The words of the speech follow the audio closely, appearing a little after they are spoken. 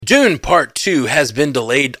Dune Part 2 has been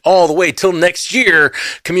delayed all the way till next year.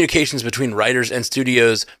 Communications between writers and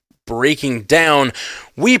studios breaking down.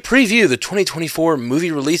 We preview the 2024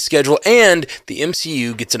 movie release schedule, and the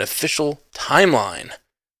MCU gets an official timeline.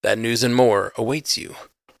 That news and more awaits you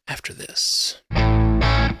after this.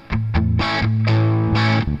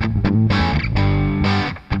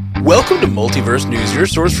 Welcome to Multiverse News, your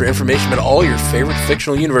source for information about all your favorite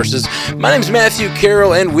fictional universes. My name is Matthew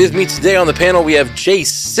Carroll, and with me today on the panel, we have Jay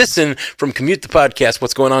Sisson from Commute the Podcast.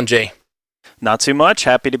 What's going on, Jay? Not too much.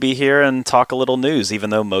 Happy to be here and talk a little news,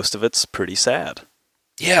 even though most of it's pretty sad.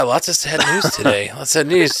 Yeah, lots of sad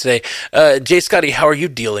news today. Jay Scotty, how are you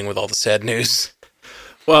dealing with all the sad news?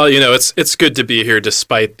 Well, you know, it's good to be here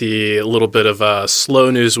despite the little bit of a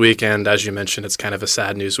slow news week, and as you mentioned, it's kind of a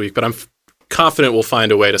sad news week, but I'm confident we'll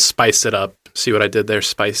find a way to spice it up. See what I did there?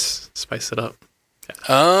 Spice it up. Yeah.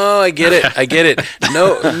 Oh, I get it.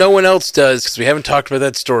 No one else does, because we haven't talked about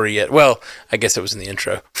that story yet. Well, I guess it was in the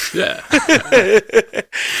intro. Yeah.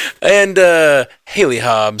 And Haley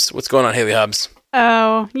Hobbs. What's going on, Haley Hobbs?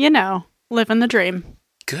 Oh, living the dream.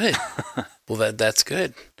 Good. Well, that's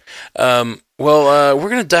good. We're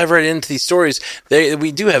going to dive right into these stories.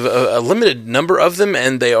 We do have a limited number of them,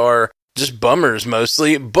 and they are just bummers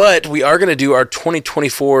mostly, but we are going to do our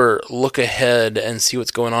 2024 look ahead and see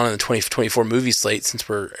what's going on in the 2024 movie slate since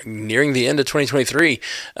we're nearing the end of 2023.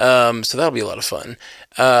 So that'll be a lot of fun.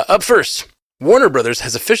 Up first, Warner Brothers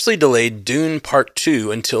has officially delayed Dune Part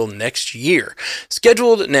 2 until next year,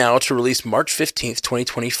 scheduled now to release March 15th,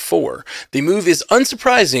 2024. The move is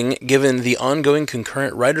unsurprising given the ongoing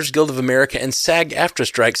concurrent Writers Guild of America and SAG-AFTRA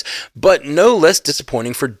strikes, but no less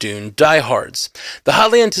disappointing for Dune diehards. The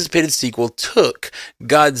highly anticipated sequel took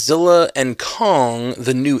Godzilla and Kong: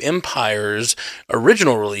 The New Empire's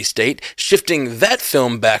original release date, shifting that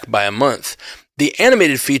film back by a month. The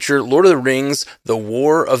animated feature, Lord of the Rings: The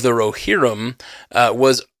War of the Rohirrim,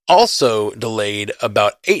 was also delayed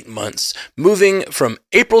about 8 months, moving from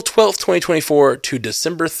April 12th, 2024 to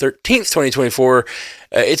December 13th, 2024.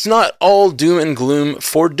 It's not all doom and gloom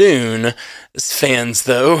for Dune fans,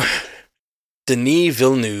 though. Denis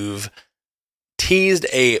Villenueve teased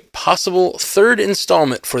a possible third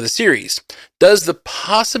installment for the series. Does the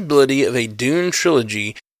possibility of a Dune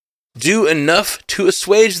trilogy do enough to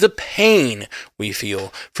assuage the pain we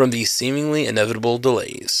feel from these seemingly inevitable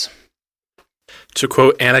delays? To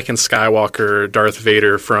quote Anakin Skywalker, Darth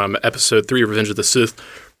Vader from Episode 3, Revenge of the Sith,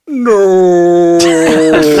 no.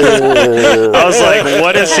 I was like,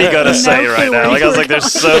 what is he going to say right now? I was like,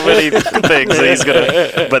 there's so many things that he's going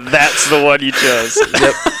to, but that's the one you chose.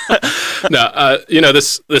 Yep. No,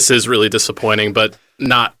 this is really disappointing, but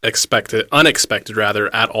not unexpected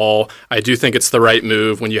rather, at all. I do think it's the right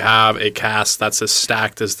move when you have a cast that's as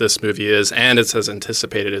stacked as this movie is, and it's as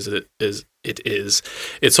anticipated as it is.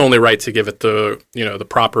 It's only right to give it the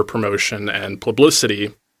proper promotion and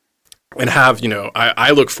publicity. And have,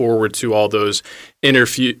 I look forward to all those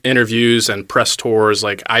interviews and press tours.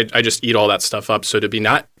 Like, I just eat all that stuff up. So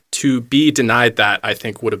to be denied that, I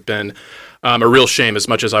think would have been a real shame, as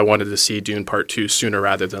much as I wanted to see Dune Part 2 sooner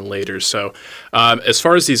rather than later. So as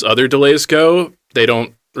far as these other delays go, they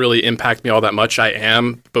don't really impact me all that much. I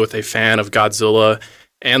am both a fan of Godzilla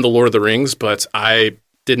and The Lord of the Rings, but I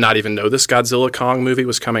did not even know this Godzilla Kong movie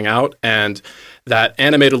was coming out, and that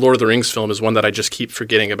animated Lord of the Rings film is one that I just keep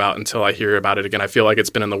forgetting about until I hear about it again. I feel like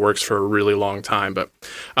it's been in the works for a really long time, but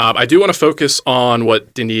I do want to focus on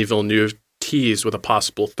what Denis Villeneuve teased with a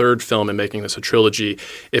possible third film and making this a trilogy.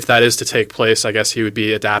 If that is to take place, I guess he would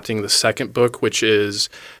be adapting the second book, which is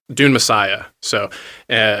Dune Messiah. So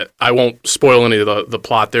I won't spoil any of the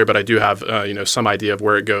plot there, but I do have some idea of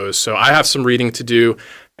where it goes. So I have some reading to do,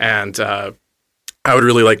 and I would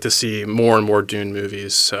really like to see more and more Dune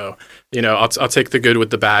movies. So, I'll take the good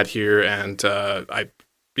with the bad here, and I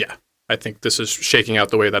think this is shaking out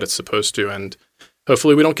the way that it's supposed to, and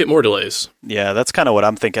hopefully we don't get more delays. Yeah, that's kind of what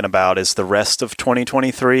I'm thinking about, is the rest of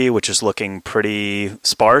 2023, which is looking pretty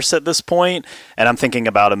sparse at this point. And I'm thinking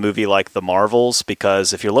about a movie like The Marvels,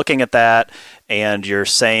 because if you're looking at that and you're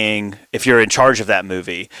saying, if you're in charge of that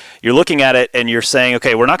movie, you're looking at it and you're saying,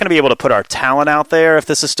 okay, we're not going to be able to put our talent out there if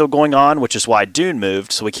this is still going on, which is why Dune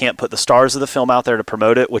moved, so we can't put the stars of the film out there to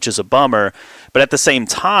promote it, which is a bummer. But at the same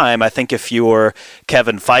time, I think if you're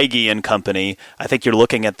Kevin Feige and company, I think you're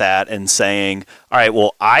looking at that and saying, all right,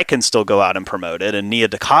 well, I can still go out and promote it, and Nia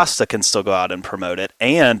DaCosta can still go out and promote it,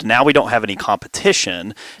 and now we don't have any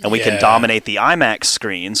competition, and we can dominate the IMAX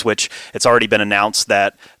screens, which it's already been announced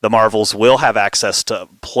that the Marvels will have access to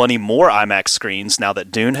plenty more IMAX screens now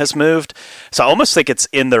that Dune has moved. So I almost think it's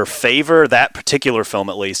in their favor, that particular film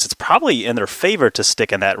at least, it's probably in their favor to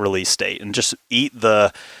stick in that release date and just eat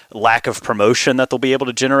the lack of promotion that they'll be able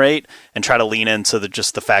to generate and try to lean into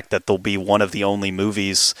just the fact that they'll be one of the only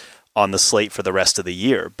movies on the slate for the rest of the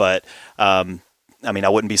year. But I mean, I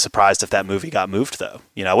wouldn't be surprised if that movie got moved, though.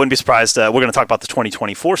 You know, I wouldn't be surprised. We're going to talk about the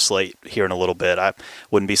 2024 slate here in a little bit. I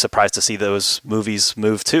wouldn't be surprised to see those movies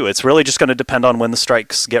move, too. It's really just going to depend on when the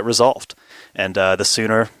strikes get resolved. And the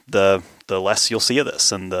sooner, the less you'll see of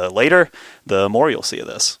this. And the later, the more you'll see of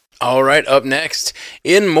this. All right, up next,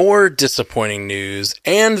 in more disappointing news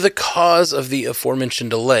and the cause of the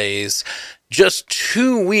aforementioned delays, just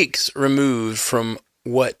 2 weeks removed from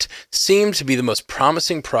what seemed to be the most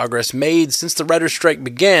promising progress made since the writer's strike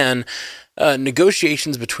began,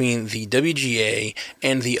 negotiations between the WGA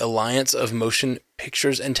and the Alliance of Motion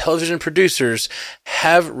Pictures and Television Producers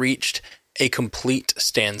have reached a complete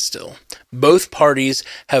standstill. Both parties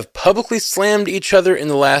have publicly slammed each other in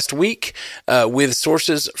the last week, with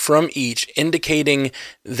sources from each indicating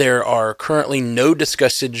there are currently no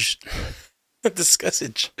discussage. All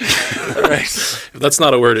right. If that's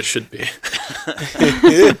not a word, it should be.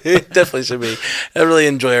 It definitely should be. I really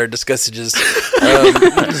enjoy our discussages.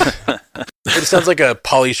 It sounds like a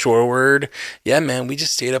Pauly Shore word. Yeah, man, we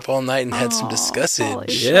just stayed up all night and had some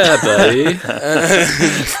discussage. Yeah, buddy.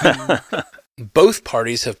 Both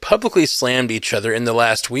parties have publicly slammed each other in the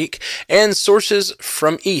last week, and sources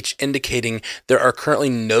from each indicating there are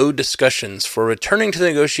currently no discussions for returning to the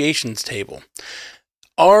negotiations table.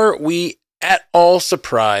 Are we at all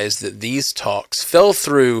surprised that these talks fell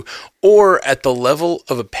through, or at the level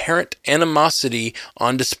of apparent animosity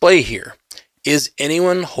on display here? Is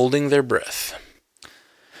anyone holding their breath?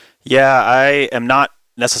 Yeah, I am not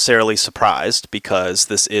necessarily surprised because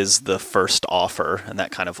this is the first offer, and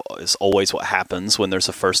that kind of is always what happens when there's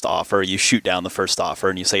a first offer. You shoot down the first offer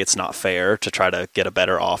and you say it's not fair to try to get a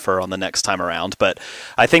better offer on the next time around. But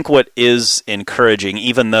I think what is encouraging,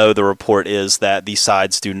 even though the report is that these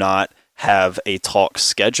sides do not have a talk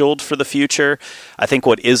scheduled for the future, I think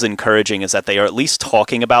what is encouraging is that they are at least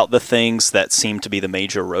talking about the things that seem to be the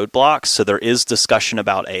major roadblocks. So there is discussion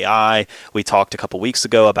about AI. We talked a couple weeks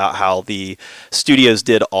ago about how the studios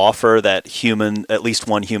did offer that at least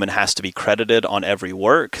one human has to be credited on every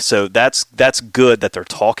work. So that's good that they're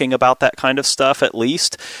talking about that kind of stuff at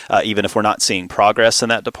least, even if we're not seeing progress in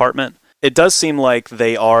that department. It does seem like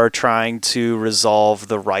they are trying to resolve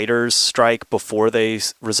the writers' strike before they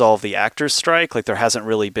resolve the actors' strike. Like, there hasn't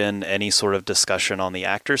really been any sort of discussion on the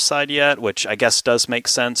actors' side yet, which I guess does make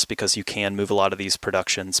sense because you can move a lot of these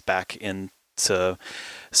productions back into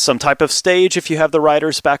some type of stage if you have the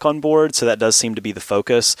writers back on board. So that does seem to be the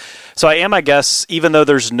focus. So I guess, even though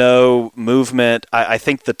there's no movement, I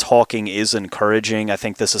think the talking is encouraging. I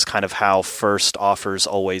think this is kind of how first offers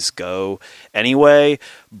always go anyway.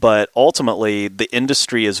 But ultimately, the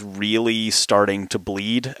industry is really starting to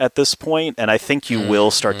bleed at this point, and I think you will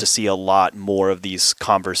start to see a lot more of these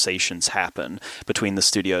conversations happen between the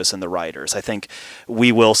studios and the writers. I think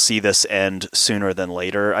we will see this end sooner than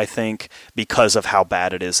later, I think, because of how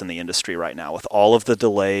bad it is in the industry right now, with all of the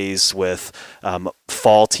delays, with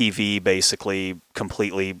fall TV basically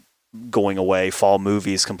completely going away, fall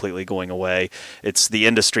movies completely going away. The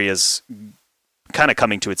industry is kind of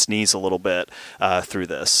coming to its knees a little bit through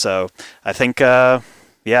this. So I think, I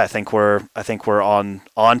think we're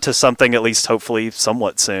on to something, at least hopefully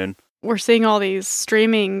somewhat soon. We're seeing all these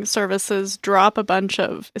streaming services drop a bunch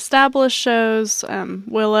of established shows.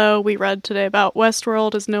 Willow, we read today about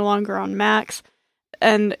Westworld, is no longer on Max.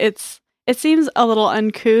 And it seems a little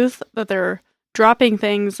uncouth that they're dropping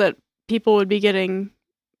things that people would be getting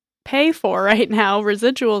pay for right now,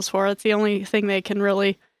 residuals for. It's the only thing they can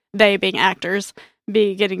really, they being actors,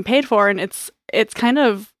 be getting paid for. And it's kind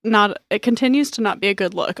of not, it continues to not be a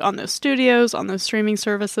good look on those studios, on those streaming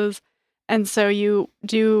services. And so you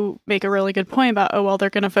do make a really good point about, they're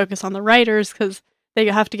going to focus on the writers because they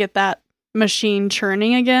have to get that machine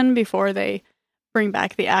churning again before they bring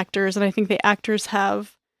back the actors. And I think the actors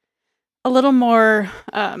have a little more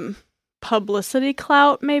publicity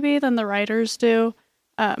clout maybe than the writers do.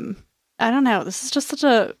 I don't know. This is just such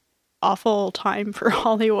a awful time for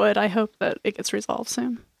Hollywood. I hope that it gets resolved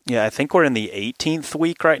soon. Yeah, I think we're in the 18th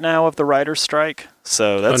week right now of the writer's strike.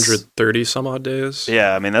 So that's 130 some odd days.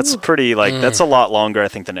 Yeah, I mean, that's pretty, that's a lot longer, I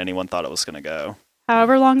think, than anyone thought it was going to go.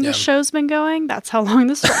 However long this show's been going, that's how long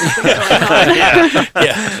the strike's been going on.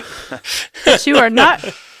 Yeah. The two are not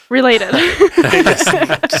related.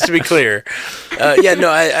 just to be clear.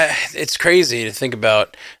 It's crazy to think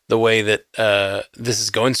about the way that this is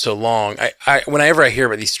going so long. Whenever I hear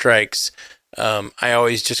about these strikes, I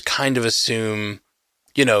always just kind of assume,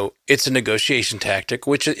 it's a negotiation tactic,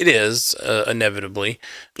 which it is, inevitably.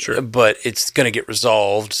 Sure. But it's going to get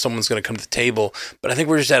resolved. Someone's going to come to the table. But I think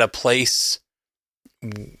we're just at a place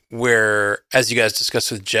where, as you guys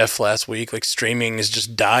discussed with Jeff last week, like streaming is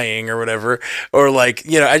just dying or whatever, or like,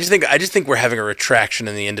 I just think we're having a retraction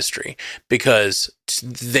in the industry because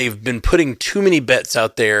they've been putting too many bets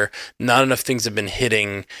out there. Not enough things have been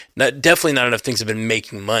hitting. Definitely not enough things have been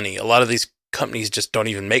making money. A lot of these companies just don't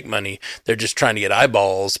even make money. They're just trying to get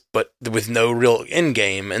eyeballs, but with no real end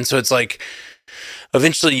game. And so it's like,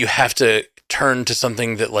 eventually you have to turn to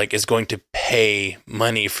something that like is going to pay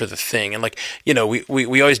money for the thing. And like,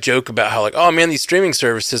 we always joke about how like, oh man, these streaming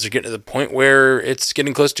services are getting to the point where it's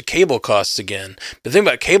getting close to cable costs again. But the thing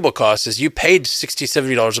about cable costs is you paid $60,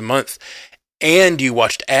 $70 a month and you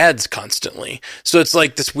watched ads constantly. So it's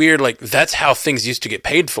like this weird, like that's how things used to get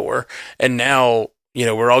paid for. And now,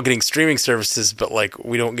 we're all getting streaming services, but like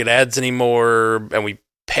we don't get ads anymore and we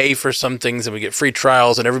pay for some things and we get free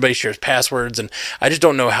trials and everybody shares passwords. And I just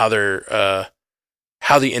don't know how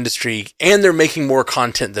how the industry, and they're making more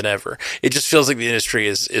content than ever. It just feels like the industry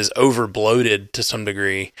is over bloated to some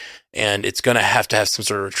degree and it's going to have some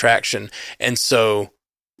sort of retraction. And so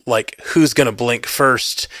like who's going to blink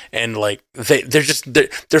first? And like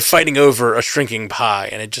they're fighting over a shrinking pie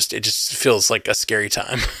and it just feels like a scary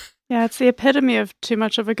time. Yeah, it's the epitome of too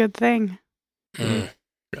much of a good thing. Mm.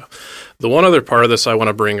 Yeah. The one other part of this I want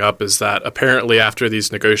to bring up is that apparently after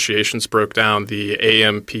these negotiations broke down, the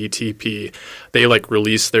AMPTP, they like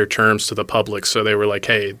released their terms to the public. So they were like,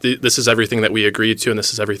 hey, this is everything that we agreed to and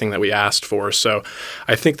this is everything that we asked for. So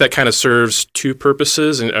I think that kind of serves two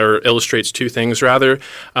purposes or illustrates two things rather.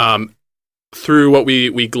 Through what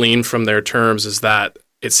we glean from their terms is that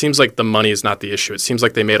it seems like the money is not the issue. It seems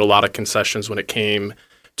like they made a lot of concessions when it came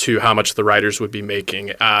to how much the writers would be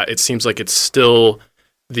making. It seems like it's still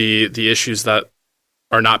the issues that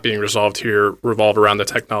are not being resolved here revolve around the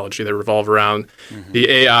technology. They revolve around the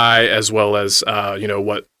AI as well as,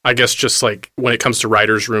 what I guess just like when it comes to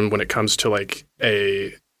writer's room, when it comes to like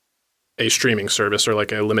a streaming service or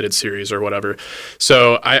like a limited series or whatever.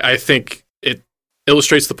 So I think it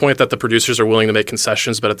illustrates the point that the producers are willing to make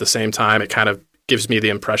concessions, but at the same time, it kind of gives me the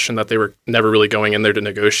impression that they were never really going in there to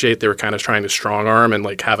negotiate. They were kind of trying to strong arm and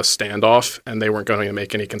like have a standoff, and they weren't going to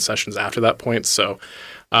make any concessions after that point. So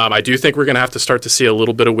I do think we're going to have to start to see a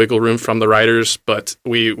little bit of wiggle room from the writers, but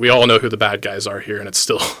we all know who the bad guys are here, and it's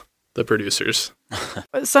still the producers.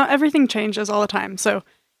 So everything changes all the time. So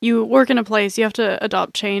you work in a place, you have to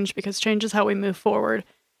adopt change because change is how we move forward.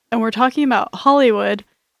 And we're talking about Hollywood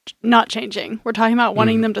not changing. We're talking about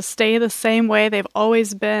wanting them to stay the same way they've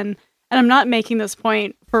always been. And I'm not making this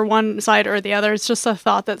point for one side or the other. It's just a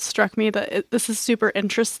thought that struck me that this is super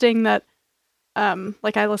interesting that,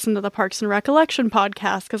 like I listened to the Parks and Recollection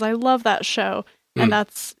podcast because I love that show. And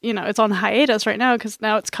that's, it's on hiatus right now because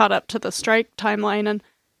now it's caught up to the strike timeline.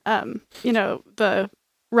 And, the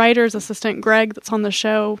writer's assistant, Greg, that's on the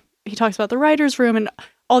show, he talks about the writer's room and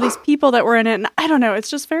all these people that were in it. And I don't know, it's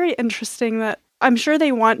just very interesting that I'm sure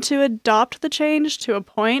they want to adopt the change to a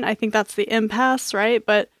point. I think that's the impasse, right?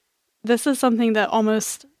 But this is something that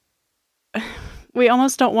we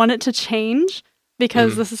almost don't want it to change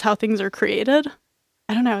because this is how things are created.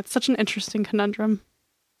 I don't know. It's such an interesting conundrum.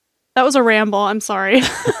 That was a ramble. I'm sorry.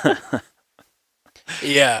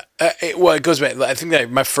 Yeah. It goes back. I think that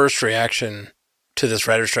my first reaction to this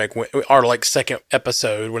writer's strike, our like second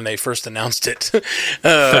episode when they first announced it,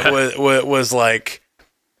 was like,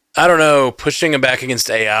 I don't know, pushing it back against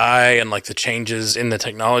AI and like the changes in the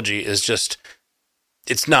technology is just,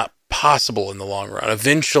 it's not possible in the long run.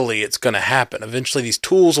 Eventually it's going to happen. Eventually these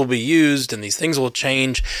tools will be used and these things will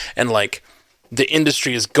change, and like the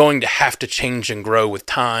industry is going to have to change and grow with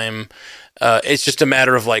time. It's just a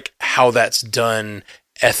matter of like how that's done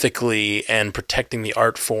ethically and protecting the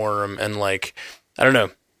art form. And like, I don't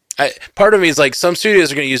know. Part of me is like, some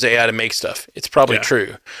studios are going to use AI to make stuff. It's probably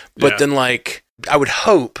true. But then like, I would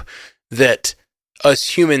hope that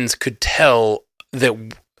us humans could tell that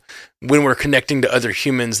when we're connecting to other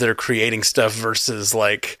humans that are creating stuff versus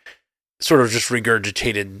like sort of just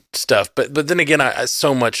regurgitated stuff. But then again,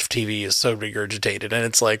 so much of TV is so regurgitated, and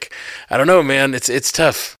it's like, I don't know, man, it's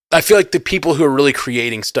tough. I feel like the people who are really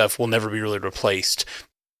creating stuff will never be really replaced,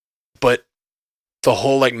 but the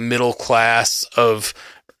whole like middle class of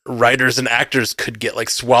writers and actors could get like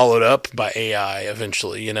swallowed up by AI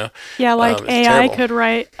eventually, Yeah, like AI terrible. Could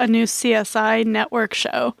write a new CSI network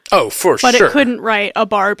show. Oh, for but sure. But it couldn't write a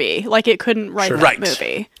Barbie. Like it couldn't write that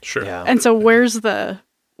movie. Sure. Yeah. And so where's the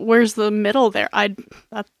middle there?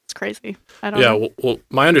 That's crazy. I don't know. Well,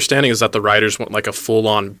 my understanding is that the writers want like a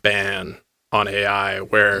full-on ban on AI,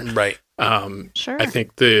 where Right. Sure. I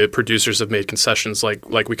think the producers have made concessions,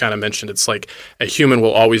 like we kind of mentioned. It's like a human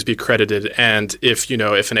will always be credited, and if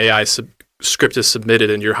an AI script is submitted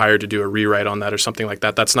and you're hired to do a rewrite on that or something like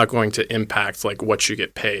that, that's not going to impact like what you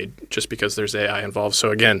get paid just because there's AI involved.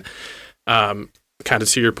 So again, kind of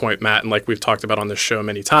to your point, Matt, and like we've talked about on this show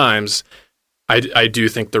many times, I do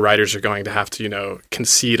think the writers are going to have to,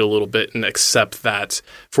 concede a little bit and accept that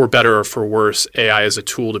for better or for worse, AI is a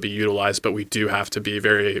tool to be utilized, but we do have to be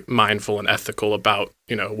very mindful and ethical about,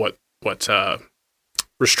 what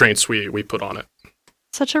restraints we put on it.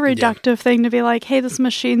 Such a reductive thing to be like, hey, this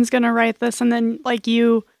machine's going to write this, and then like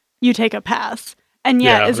you take a pass. And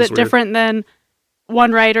yet, is it weird. different than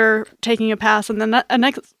one writer taking a pass and then a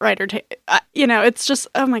next writer it's just,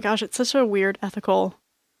 oh my gosh, it's such a weird ethical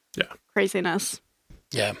craziness.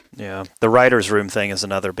 Yeah. Yeah. The writer's room thing is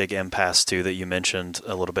another big impasse, too, that you mentioned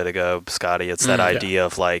a little bit ago, Scotty. It's that idea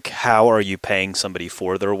of, like, how are you paying somebody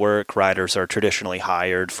for their work? Writers are traditionally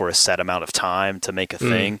hired for a set amount of time to make a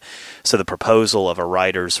thing. So the proposal of a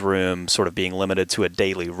writer's room sort of being limited to a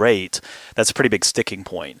daily rate, that's a pretty big sticking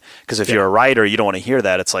point. Because if you're a writer, you don't want to hear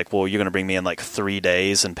that. It's like, well, you're going to bring me in, like, 3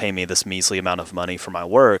 days and pay me this measly amount of money for my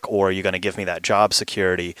work, or you're going to give me that job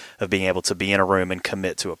security of being able to be in a room and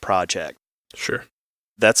commit to a project. Sure.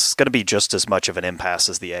 That's going to be just as much of an impasse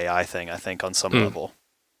as the AI thing, I think, on some level.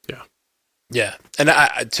 Yeah. Yeah.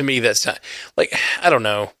 And to me, that's not, like, I don't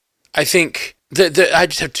know. I think I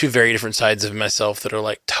just have two very different sides of myself that are,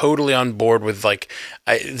 like, totally on board with, like,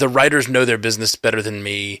 the writers know their business better than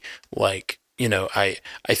me. Like, I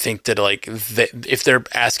think that, like, if they're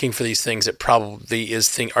asking for these things, it probably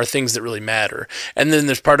are things that really matter. And then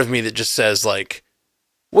there's part of me that just says, like,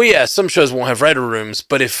 well, yeah, some shows won't have writer rooms,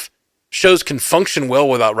 but if shows can function well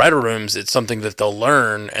without writer rooms, it's something that they'll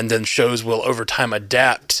learn, and then shows will over time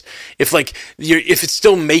adapt. If it's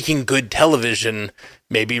still making good television,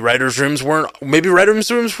 maybe writers' rooms were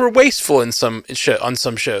wasteful on some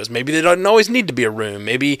shows. Maybe they don't always need to be a room.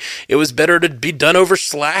 Maybe it was better to be done over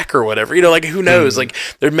Slack or whatever. Like, who knows? Like,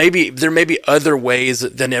 there may be other ways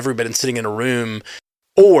than everybody sitting in a room.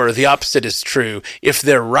 Or the opposite is true. If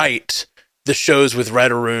they're right, the shows with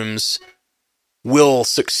writer rooms will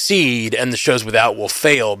succeed and the shows without will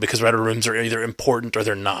fail because writer rooms are either important or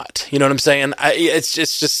they're not. You know what I'm saying? It's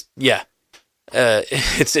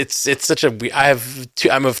such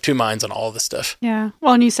a, I'm of two minds on all this stuff. Yeah.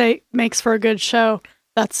 Well, and you say makes for a good show.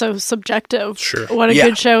 That's so subjective. Sure. What a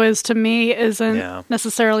good show is to me isn't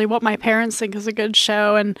necessarily what my parents think is a good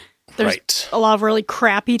show. And there's a lot of really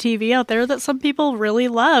crappy TV out there that some people really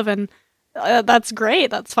love. And that's great.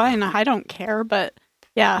 That's fine. I don't care. But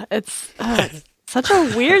yeah, it's such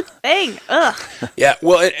a weird thing. Ugh. Yeah,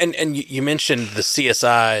 well, and you mentioned the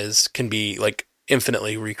CSIs can be, like,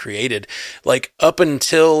 infinitely recreated. Like, up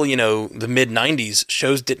until, the mid-90s,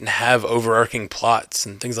 shows didn't have overarching plots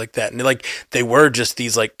and things like that. And, like, they were just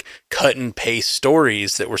these, like, cut-and-paste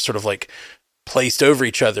stories that were sort of, like, placed over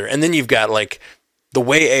each other. And then you've got, like, the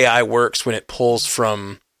way AI works when it pulls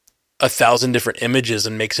from 1,000 different images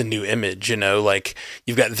and makes a new image, like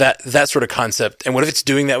you've got that sort of concept. And what if it's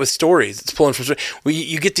doing that with stories? It's pulling from stories. Well,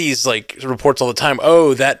 you get these like reports all the time.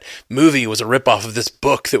 Oh, that movie was a ripoff of this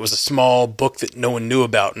book that was a small book that no one knew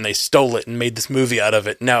about, and they stole it and made this movie out of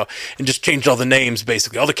it now and just changed all the names.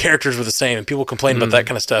 Basically, all the characters were the same, and people complain about that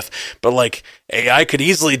kind of stuff. But like AI could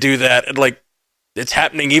easily do that, and like it's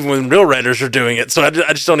happening even when real writers are doing it. So I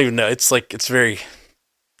just don't even know. It's like it's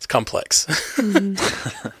complex.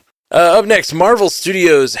 Up next, Marvel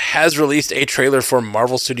Studios has released a trailer for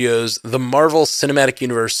Marvel Studios, the Marvel Cinematic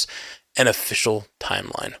Universe, an official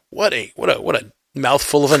timeline. What a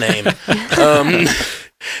mouthful of a name.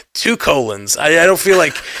 2 colons. I don't feel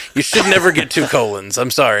like you should never get 2 colons. I'm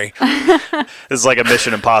sorry. This is like a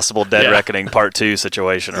Mission Impossible Dead Reckoning Part 2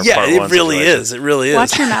 situation. Or Part 1 it really situation. is. It really is.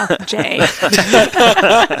 Watch your mouth, Jay.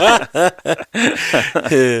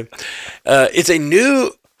 It's a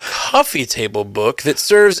new coffee table book that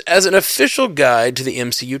serves as an official guide to the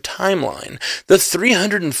MCU timeline. The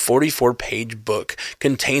 344-page book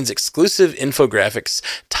contains exclusive infographics,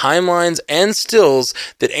 timelines, and stills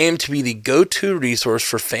that aim to be the go-to resource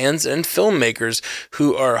for fans and filmmakers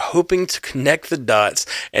who are hoping to connect the dots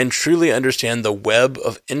and truly understand the web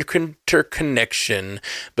of interconnection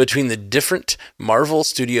between the different Marvel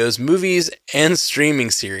Studios movies and streaming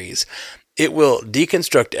series. It will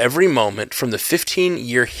deconstruct every moment from the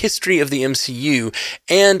 15-year history of the MCU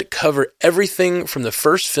and cover everything from the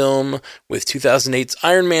first film with 2008's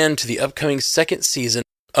Iron Man to the upcoming second season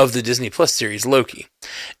of the Disney Plus series Loki,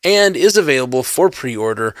 and is available for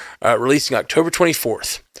pre-order, releasing October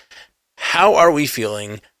 24th. How are we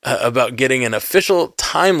feeling about getting an official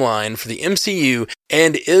timeline for the MCU,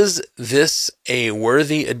 and is this a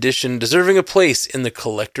worthy addition deserving a place in the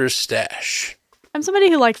collector's stash? I'm somebody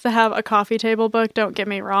who likes to have a coffee table book, don't get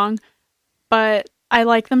me wrong, but I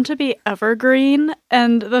like them to be evergreen,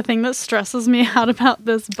 and the thing that stresses me out about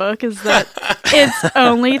this book is that it's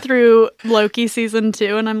only through Loki season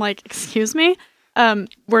 2, and I'm like, excuse me?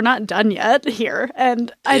 We're not done yet here,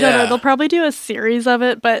 and I don't know, they'll probably do a series of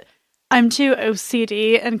it, but I'm too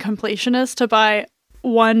OCD and completionist to buy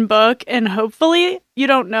one book, and hopefully, you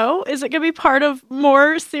don't know, is it going to be part of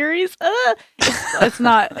more series? It's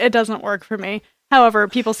not, it doesn't work for me. However,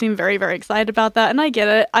 people seem very, very excited about that, and I get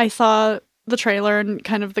it. I saw the trailer and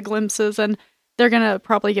kind of the glimpses, and they're going to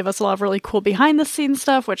probably give us a lot of really cool behind-the-scenes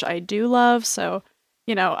stuff, which I do love, so,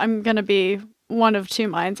 you know, I'm going to be one of two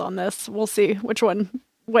minds on this. We'll see which one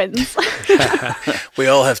wins. We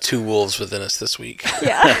all have two wolves within us this week.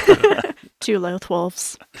 Yeah. Two loath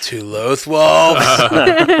wolves. Two loath wolves.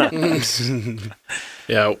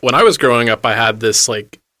 Yeah, when I was growing up, I had this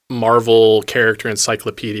like Marvel character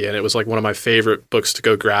encyclopedia, and it was like one of my favorite books to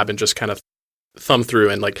go grab and just kind of thumb through,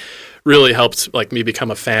 and like really helped like me become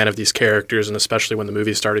a fan of these characters. And especially when the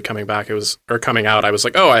movies started coming out, I was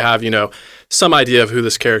like, oh, I have, you know, some idea of who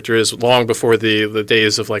this character is long before the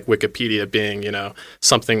days of like Wikipedia being, you know,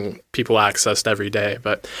 something people accessed every day.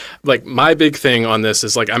 But like my big thing on this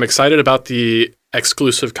is like I'm excited about the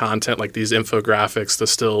exclusive content, like these infographics, the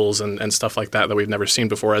stills and stuff like that we've never seen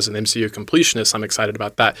before. As an MCU completionist, I'm excited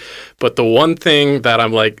about that. But the one thing that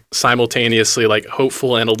I'm like simultaneously like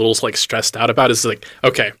hopeful and a little like stressed out about is like,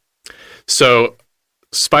 okay, so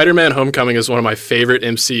Spider-Man Homecoming is one of my favorite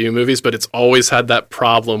MCU movies, but it's always had that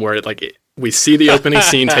problem where we see the opening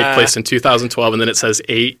scene take place in 2012, and then it says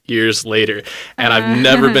 8 years later. And I've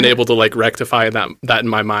never been able to like rectify that in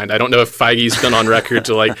my mind. I don't know if Feige's been on record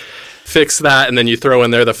to like fix that, and then you throw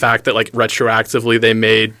in there the fact that like retroactively they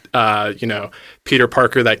made you know, Peter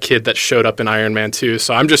Parker that kid that showed up in Iron Man 2.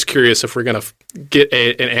 So I'm just curious if we're gonna get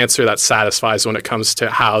an answer that satisfies when it comes to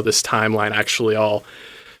how this timeline actually all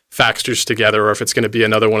factors together, or if it's going to be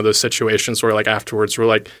another one of those situations where like afterwards we're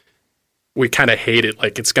like, we kind of hate it,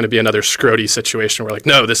 like it's going to be another Scrody situation. We're like,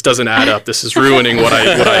 no, this doesn't add up. This is ruining what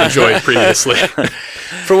I enjoyed previously.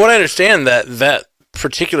 From what I understand, that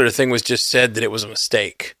particular thing was just said that it was a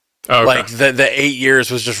mistake. Oh, okay. Like the 8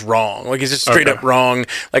 years was just wrong. Like it's just straight up wrong.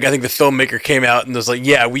 Like I think the filmmaker came out and was like,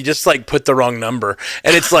 "Yeah, we just like put the wrong number."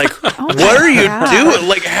 And it's like, what are you doing?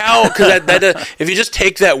 Like how? Because that if you just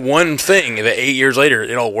take that one thing, the 8 years later,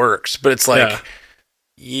 it all works. But it's like,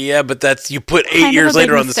 yeah, but that's you put 8 years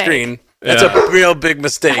later on the screen. That's a real big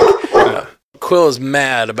mistake. Yeah. Quill is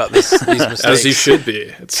mad about these mistakes. As he should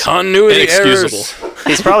be. It's continuity inexcusable. Errors.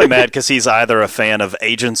 He's probably mad because he's either a fan of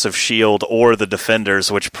Agents of S.H.I.E.L.D. or The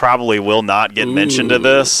Defenders, which probably will not get mentioned in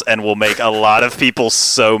this and will make a lot of people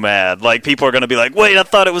so mad. Like, people are going to be like, wait, I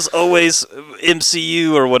thought it was always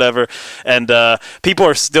MCU or whatever. And people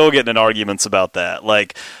are still getting in arguments about that.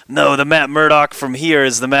 Like, no, the Matt Murdock from here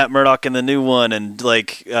is the Matt Murdock in the new one. And,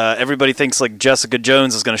 like, everybody thinks, like, Jessica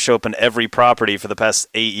Jones is going to show up in every property for the past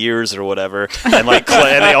 8 years or whatever. And, like,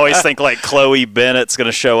 and they always think, like, Chloe Bennett's going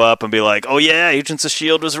to show up and be like, oh, yeah, Agents of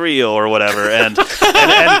S.H.I.E.L.D. was real or whatever, and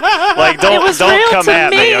like don't come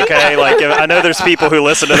at me, okay? Like I know there's people who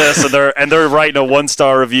listen to this and they're writing a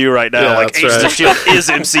 1-star review right now, like Agents of S.H.I.E.L.D. is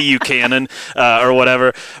MCU canon or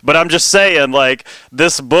whatever. But I'm just saying, like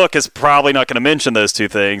this book is probably not going to mention those two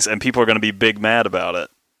things, and people are going to be big mad about it.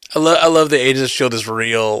 I love the Agents of S.H.I.E.L.D. is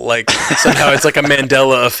real. Like somehow it's like a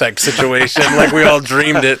Mandela effect situation. Like we all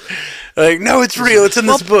dreamed it. Like, no, it's real. It's in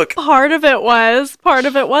this book. Part of it was. Part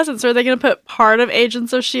of it wasn't. So are they going to put part of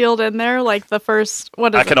Agents of S.H.I.E.L.D. in there? Like the first,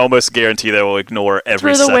 what is I can almost guarantee they will ignore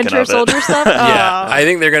every second of it. Through the Winter Soldier stuff? Yeah. I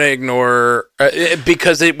think they're going to ignore,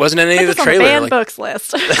 because it wasn't any of the trailer. Banned books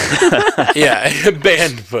list. Yeah,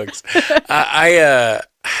 banned books.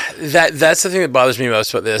 That's the thing that bothers me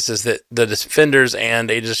most about this is that the Defenders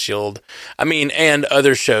and Agents of S.H.I.E.L.D., I mean, and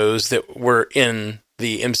other shows that were in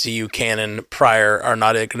the MCU canon prior are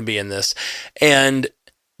not going to be in this. And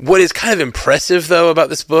what is kind of impressive, though, about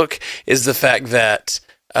this book is the fact that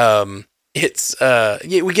it's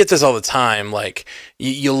we get this all the time. Like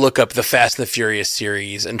you look up the Fast and the Furious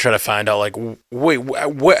series and try to find out like, wait,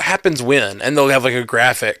 what happens when? And they'll have like a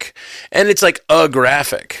graphic, and it's like a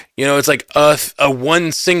graphic. You know, it's like a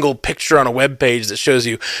one single picture on a web page that shows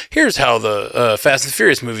you here's how the Fast and the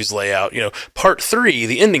Furious movies lay out. You know, part 3,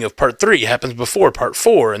 the ending of part 3 happens before part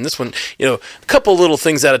 4, and this one, you know, a couple little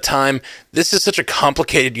things at a time. This is such a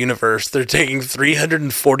complicated universe. They're taking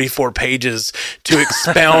 344 pages to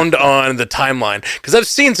expound on the timeline, because I've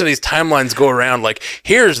seen some of these timelines go around. Like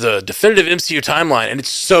here's the definitive MCU timeline, and it's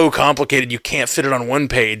so complicated you can't fit it on one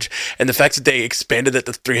page. And the fact that they expanded it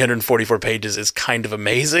to 344 pages is kind of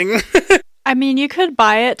amazing. I mean, you could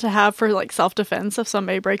buy it to have for like self-defense if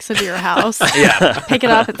somebody breaks into your house. Yeah. Pick it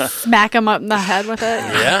up and smack them up in the head with it.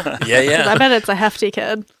 Yeah. 'Cause I bet it's a hefty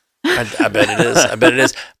kid. I bet it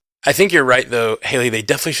is. I think you're right, though, Haley. They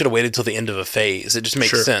definitely should have waited till the end of a phase. It just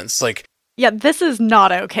makes sense. Like, yeah, this is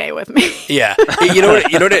not okay with me. yeah, you know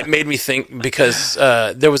what it made me think, because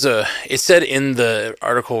it said in the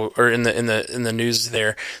article, or in the news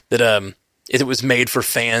there, that it was made for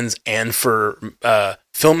fans and for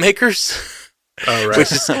filmmakers. Oh, right.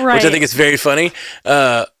 Which I think is very funny.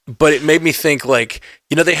 But it made me think, like,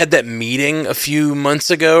 they had that meeting a few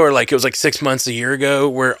months ago, or like it was like 6 months, a year ago,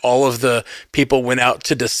 where all of the people went out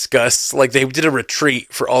to discuss, like they did a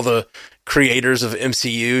retreat for all the creators of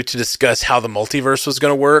MCU to discuss how the multiverse was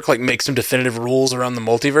going to work, like make some definitive rules around the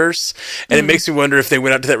multiverse. And it makes me wonder if they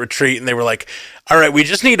went out to that retreat and they were like, all right, we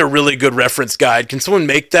just need a really good reference guide. Can someone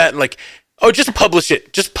make that? And like, oh, just publish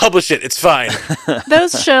it. Just publish it. It's fine.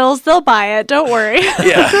 Those shills, they'll buy it. Don't worry.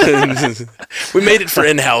 Yeah. We made it for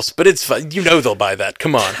in-house, but it's fine. They'll buy that.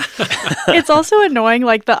 Come on. It's also annoying,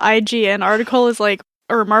 like the IGN article is like,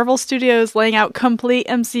 or Marvel Studios laying out complete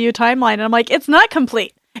MCU timeline. And I'm like, it's not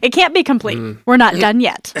complete. It can't be complete. We're not done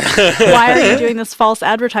yet. Why are you doing this false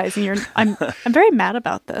advertising? I'm very mad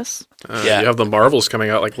about this. You have the Marvels coming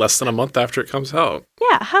out like less than a month after it comes out.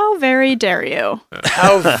 Yeah, how very dare you?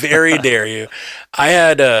 How very dare you? I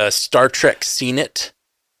had Star Trek Seen It.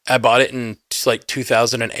 I bought it in like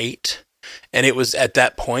 2008. And it was, at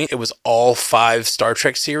that point, it was all 5 Star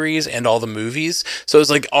Trek series and all the movies. So it was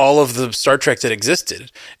like all of the Star Trek that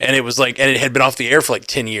existed. And it was like, and it had been off the air for like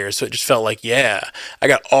 10 years. So it just felt like, yeah, I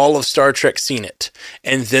got all of Star Trek Seen It.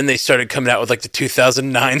 And then they started coming out with like the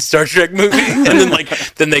 2009 Star Trek movie. And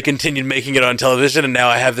then they continued making it on television. And now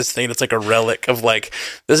I have this thing that's like a relic of like,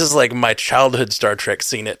 this is like my childhood Star Trek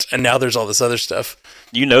Seen It. And now there's all this other stuff.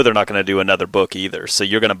 They're not going to do another book either. So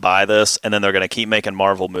you're going to buy this, and then they're going to keep making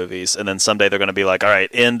Marvel movies, and then someday they're going to be like, all right,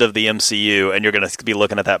 end of the MCU, and you're going to be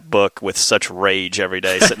looking at that book with such rage every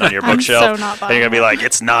day sitting on your bookshelf. So not and you're going to be like,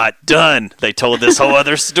 it's not done. They told this whole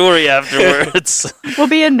other story afterwards. We'll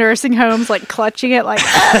be in nursing homes, like, clutching it, like,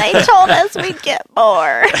 they told us we'd get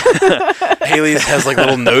more. Haley has, like,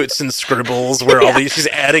 little notes and scribbles where she's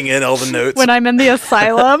adding in all the notes. When I'm in the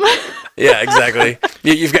asylum. Yeah, exactly.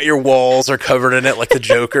 You've got your walls are covered in it like the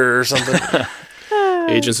Joker or something.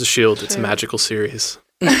 Agents of S.H.I.E.L.D., it's a magical series.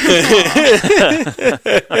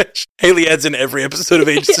 Haley adds in every episode of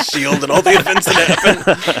Agents of S.H.I.E.L.D. and all the events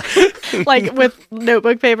that happen. Like with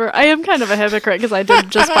notebook paper. I am kind of a hypocrite because I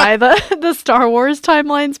did just buy the Star Wars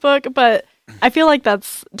Timelines book, but I feel like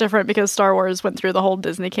that's different because Star Wars went through the whole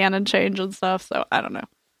Disney canon change and stuff, so I don't know.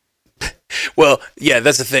 Well, yeah,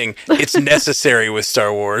 that's the thing. It's necessary with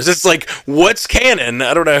Star Wars. It's like, what's canon?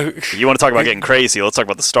 I don't know. You want to talk about getting crazy? Let's talk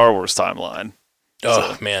about the Star Wars timeline.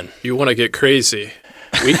 Oh, man. You want to get crazy?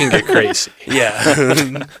 We can get crazy.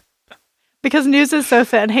 Yeah. Because news is so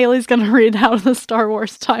thin, Haley's going to read out the Star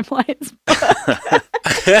Wars timelines.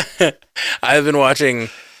 I've been watching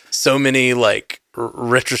so many, like,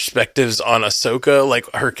 retrospectives on Ahsoka, like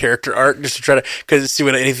her character arc, just to try to see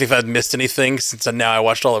if I'd missed anything, since now I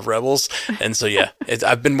watched all of Rebels. And so, yeah,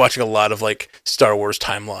 I've been watching a lot of, like, Star Wars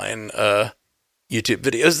timeline YouTube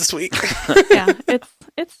videos this week. Yeah,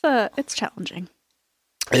 it's challenging.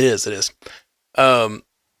 It is. When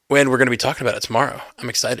we're going to be talking about it tomorrow. I'm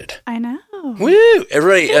excited. I know. Woo!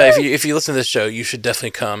 Everybody, if you listen to this show, you should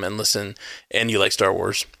definitely come and listen, and you like Star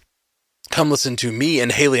Wars. Come listen to me and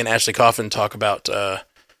Haley and Ashley Coffin talk about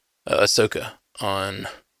Ahsoka on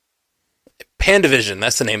Pandavision.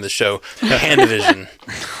 That's the name of the show. Pandavision.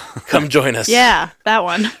 Come join us. Yeah, that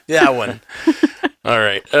one. That one. All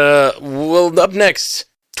right. Well, up next,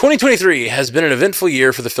 2023 has been an eventful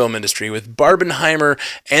year for the film industry, with Barbenheimer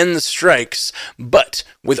and the strikes, but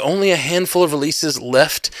with only a handful of releases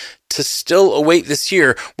left to still await this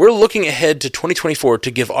year, we're looking ahead to 2024 to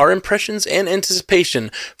give our impressions and anticipation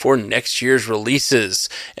for next year's releases.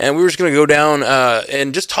 And we were just going to go down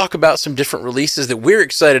and just talk about some different releases that we're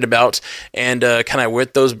excited about, and kind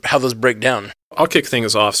of how those break down. I'll kick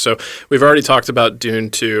things off. So we've already talked about Dune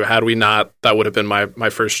 2. Had we not, that would have been my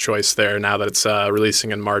first choice there, now that it's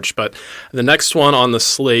releasing in March. But the next one on the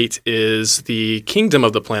slate is The Kingdom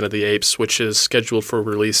of the Planet of the Apes, which is scheduled for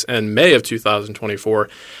release in May of 2024.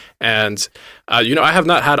 And, I have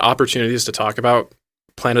not had opportunities to talk about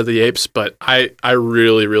Planet of the Apes, but I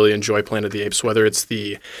really, really enjoy Planet of the Apes, whether it's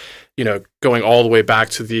the, going all the way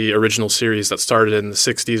back to the original series that started in the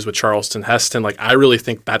 60s with Charlton Heston. Like, I really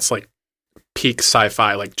think that's, like, peak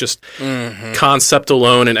sci-fi, like just concept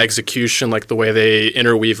alone and execution, like the way they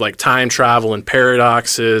interweave like time travel and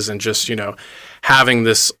paradoxes and just, having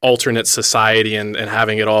this alternate society and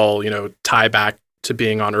having it all, tie back to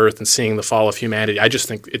being on Earth and seeing the fall of humanity. I just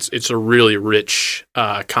think it's a really rich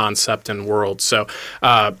concept and world. So,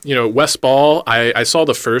 Wes Ball, I saw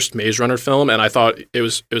the first Maze Runner film, and I thought it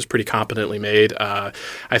was pretty competently made. I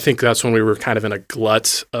think that's when we were kind of in a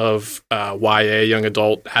glut of YA, young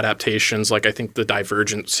adult adaptations. Like I think the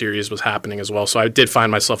Divergent series was happening as well. So I did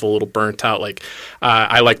find myself a little burnt out. Like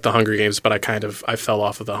I liked the Hunger Games, but I fell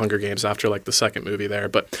off of the Hunger Games after like the second movie there.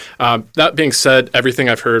 But that being said, everything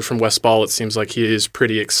I've heard from Wes Ball, it seems like he is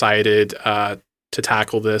pretty excited to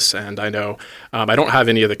tackle this, and I know I don't have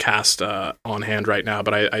any of the cast on hand right now,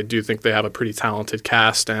 but I do think they have a pretty talented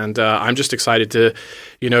cast, and I'm just excited to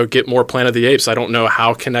get more Planet of the Apes. I don't know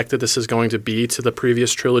how connected this is going to be to the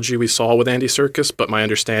previous trilogy we saw with Andy Serkis, but my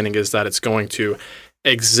understanding is that it's going to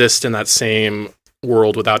exist in that same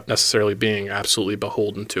world without necessarily being absolutely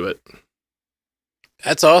beholden to it.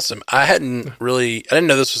 That's awesome. I didn't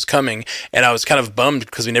know this was coming, and I was kind of bummed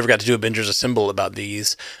because we never got to do a Bingers Assemble about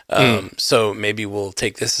these. So maybe we'll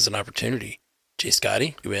take this as an opportunity. Jay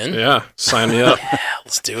Scotty, you in? Yeah, sign me up. Yeah,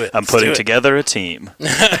 let's do it. I'm putting together a team.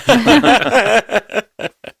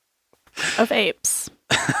 Of apes.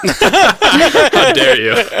 How dare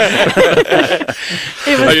you?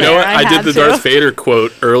 You know what? I did the Darth Vader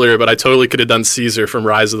quote earlier, but I totally could have done Caesar from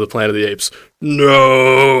Rise of the Planet of the Apes.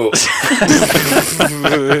 No. It's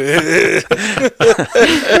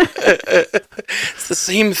the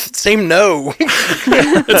same no.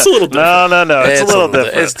 It's a little different. No. It's a little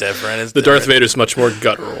different. It's different. Darth Vader's much more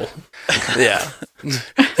guttural. Yeah.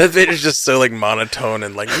 Darth Vader's just so like monotone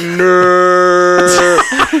and like no.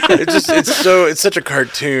 It's such a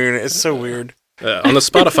cartoon. It's so weird. On the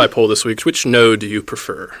Spotify poll this week, which no do you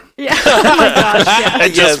prefer? Yeah. Oh my gosh. Yeah.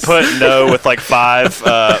 And just put no with like five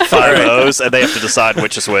O's, and they have to decide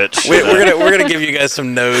which is which. We're gonna give you guys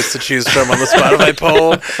some no's to choose from on the Spotify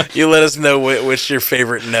poll. You let us know which your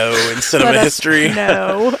favorite no in cinema history.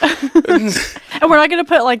 No. And we're not gonna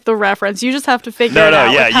put like the reference. You just have to figure it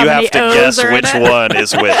out. Yeah, how you have to O's guess which one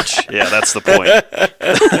is which. Yeah, that's the point.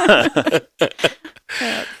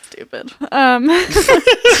 Yeah, stupid. Yeah,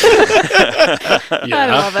 I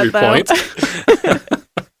love it, your though. point.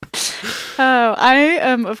 Oh, I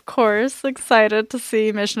am, of course, excited to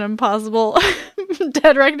see Mission Impossible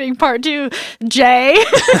Dead Reckoning Part 2, Jay.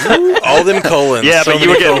 All them colons. Yeah, so but you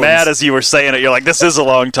were getting colons. mad as you were saying it. You're like, this is a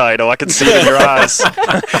long title. I can see it in your eyes.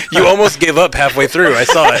 You almost gave up halfway through. I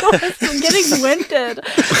saw it. I'm getting winded.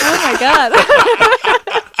 Oh my god.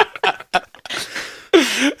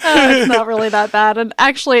 It's not really that bad. And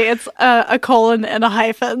actually, it's a colon and a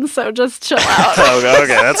hyphen, so just chill out. Oh,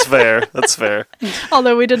 okay, that's fair. That's fair.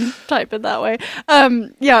 Although we didn't type it that way.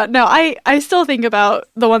 I still think about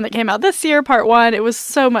the one that came out this year, part 1. It was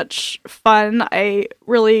so much fun. I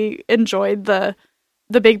really enjoyed the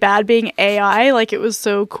big bad being AI. Like, it was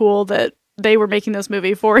so cool that they were making this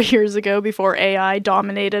movie 4 years ago before AI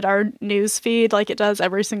dominated our news feed like it does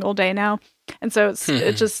every single day now. And so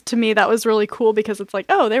it just, to me, that was really cool because it's like,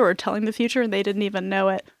 oh, they were telling the future and they didn't even know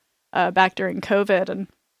it back during COVID. And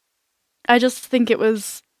I just think it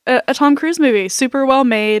was a Tom Cruise movie, super well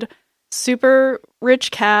made, super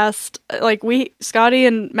rich cast. Like Scotty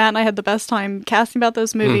and Matt and I had the best time casting about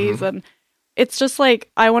those movies. And it's just like,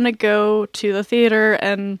 I want to go to the theater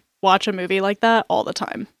and watch a movie like that all the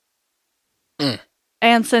time.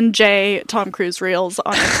 And send Jay Tom Cruise reels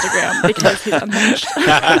on Instagram because he's unhinged.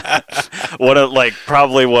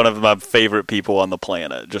 Probably one of my favorite people on the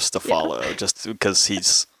planet just to follow, just because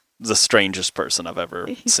he's the strangest person I've ever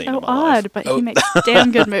seen in my life. But he makes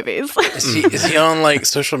damn good movies. Is he on like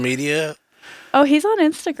social media? Oh, he's on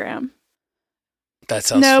Instagram. That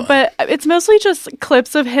sounds fun. But it's mostly just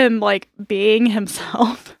clips of him like being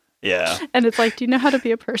himself. Yeah. And it's like, do you know how to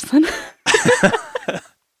be a person?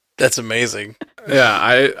 That's amazing.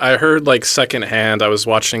 Yeah, I heard like secondhand. I was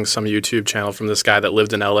watching some YouTube channel from this guy that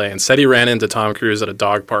lived in LA and said he ran into Tom Cruise at a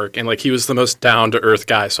dog park and like he was the most down to earth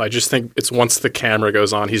guy. So I just think it's once the camera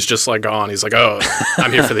goes on, he's just like on. He's like, oh,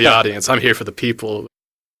 I'm here for the audience. I'm here for the people.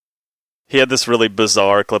 He had this really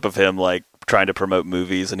bizarre clip of him like trying to promote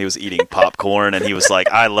movies and he was eating popcorn and he was like,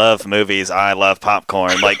 I love movies, I love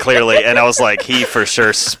popcorn, like clearly. And I was like, he for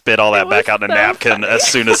sure spit all that back out in a napkin as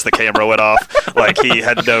soon as the camera went off. Like he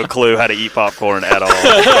had no clue how to eat popcorn at all.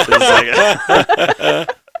 It was like,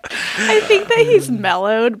 I think that he's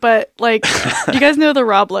mellowed, but like, do you guys know the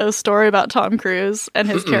Rob Lowe story about Tom Cruise and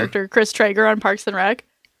his character Chris Traeger on Parks and Rec?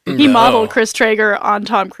 He modeled Chris Traeger on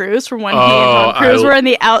Tom Cruise from when he and Tom Cruise were in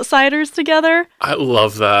The Outsiders together. I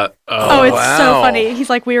love that. It's so funny. He's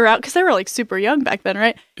like, we were out, because they were like super young back then,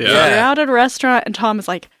 right? Yeah. We were out at a restaurant, and Tom is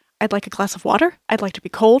like, I'd like a glass of water. I'd like to be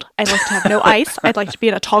cold. I'd like to have no ice. I'd like to be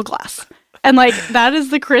in a tall glass. And like, that is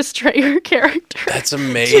the Chris Traeger character. That's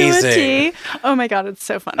amazing. To a T. Oh my God, it's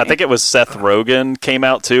so funny. I think it was Seth Rogen came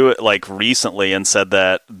out too, like recently, and said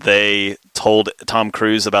that they told Tom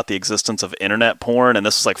Cruise about the existence of internet porn, and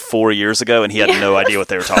this was like 4 years ago, and he had no idea what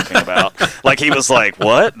they were talking about. Like, he was like,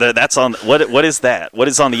 "What? That's on what is that? What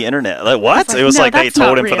is on the internet? Like, what?" It was like they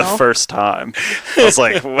told him for the first time. I was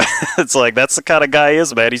like, "It's like that's the kind of guy he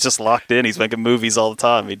is, man. He's just locked in. He's making movies all the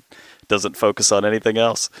time. He doesn't focus on anything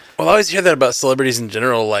else." Well, I always hear that about celebrities in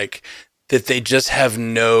general, like that they just have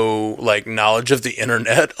no like knowledge of the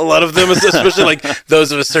internet. A lot of them, especially like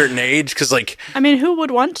those of a certain age, because like, I mean, who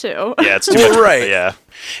would want to? Yeah, it's too much. Right. Yeah.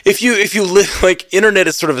 If you live, like, internet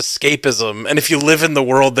is sort of escapism, and if you live in the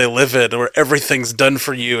world they live in, where everything's done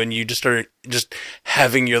for you, and you just are just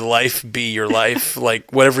having your life be your life,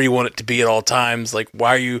 like whatever you want it to be at all times, like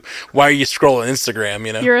why are you scrolling Instagram?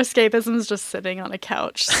 You know, your escapism is just sitting on a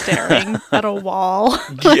couch, staring at a wall,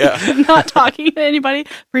 yeah, not talking to anybody,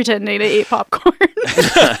 pretending to eat popcorn.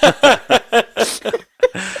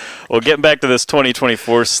 Well, getting back to this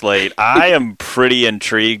 2024 slate, I am pretty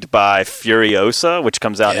intrigued by Furiosa, which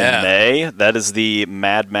comes out in May. That is the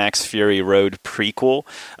Mad Max Fury Road prequel.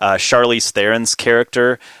 Charlize Theron's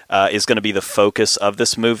character is going to be the focus of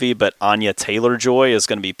this movie, but Anya Taylor-Joy is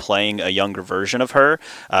going to be playing a younger version of her.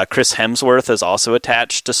 Chris Hemsworth is also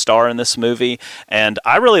attached to star in this movie, and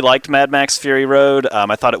I really liked Mad Max Fury Road.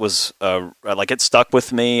 I thought it was, it stuck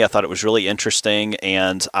with me. I thought it was really interesting,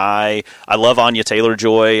 and I love Anya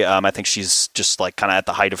Taylor-Joy. I think she's just like kind of at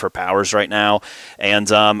the height of her powers right now,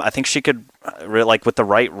 and I think she could, like, with the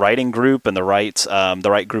right writing group and the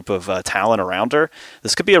right group of talent around her,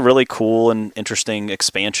 this could be a really cool and interesting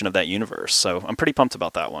expansion of that universe. So I'm pretty pumped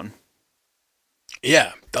about that one.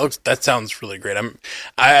 Yeah, that sounds really great.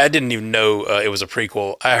 I didn't even know it was a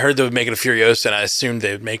prequel. I heard they would make it a Furiosa, and I assumed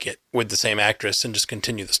they would make it with the same actress and just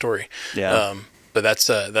continue the story. Yeah, but that's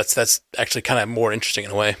actually kind of more interesting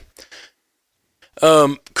in a way.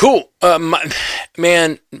 Cool.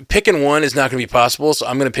 Man, picking one is not going to be possible, so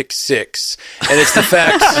I'm going to pick 6. And it's the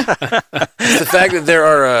fact that there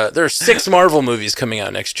are 6 Marvel movies coming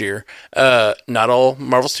out next year. Not all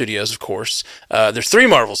Marvel Studios, of course. There's 3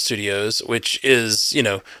 Marvel Studios, which is,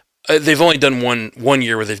 they've only done one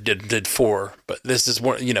year where they did 4, but this is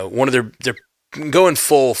one of their going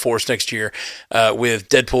full force next year with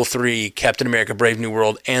Deadpool 3, Captain America Brave New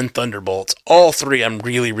World, and Thunderbolts. All 3 I'm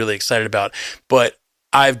really, really excited about, but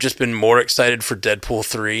I've just been more excited for Deadpool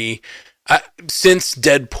 3 since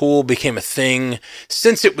Deadpool became a thing,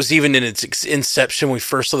 since it was even in its inception. We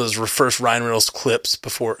first saw those first Ryan Reynolds clips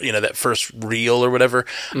before, that first reel or whatever.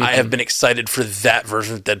 Mm-hmm. I have been excited for that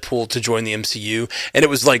version of Deadpool to join the MCU. And it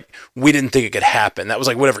was like, we didn't think it could happen. That was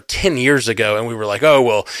like, 10 years ago. And we were like, oh,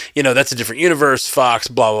 well, that's a different universe, Fox,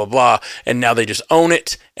 blah, blah, blah. And now they just own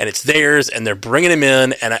it, and it's theirs, and they're bringing him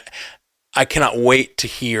in. And I cannot wait to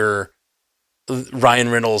hear Ryan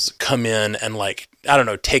Reynolds come in and, like, I don't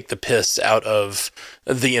know, take the piss out of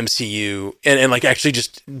the MCU and like actually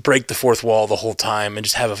just break the fourth wall the whole time and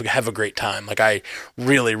just have a great time. Like, I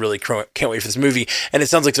really, really can't wait for this movie. And it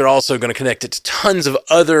sounds like they're also going to connect it to tons of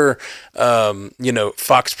other,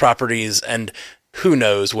 Fox properties, and who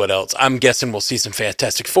knows what else. I'm guessing we'll see some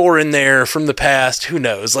Fantastic Four in there from the past. Who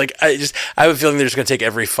knows? Like, I have a feeling they're just going to take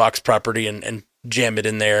every Fox property and jam it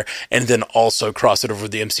in there, and then also cross it over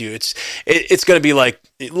with the MCU. It's going to be like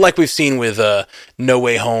we've seen with No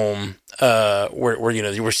Way Home, where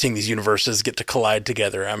we're seeing these universes get to collide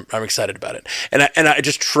together. I'm excited about it, and I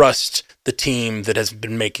just trust the team that has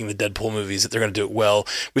been making the Deadpool movies that they're going to do it well.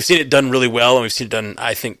 We've seen it done really well, and we've seen it done,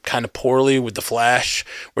 I think, kind of poorly with The Flash,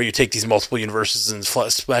 where you take these multiple universes and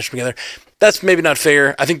smash them together. That's maybe not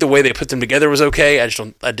fair. I think the way they put them together was okay. I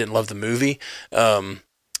didn't love the movie.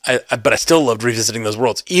 But I still loved revisiting those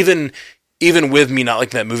worlds. Even with me not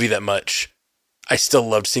liking that movie that much, I still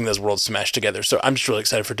loved seeing those worlds smashed together. So I'm just really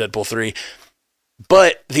excited for Deadpool 3.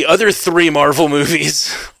 But the other 3 Marvel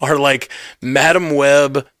movies are like Madam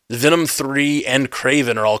Web, Venom 3, and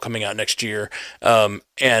Kraven are all coming out next year.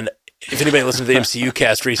 And if anybody listened to the MCU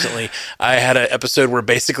cast recently, I had an episode where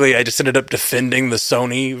basically I just ended up defending the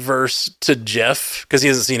Sony verse to Jeff because he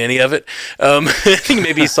hasn't seen any of it. I think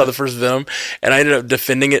maybe he saw the first Venom, and I ended up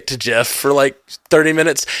defending it to Jeff for like 30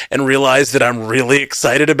 minutes and realized that I'm really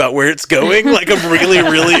excited about where it's going. Like, I'm really,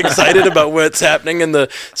 really excited about what's happening in the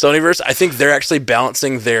Sony verse. I think they're actually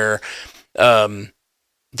balancing their the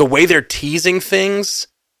way they're teasing things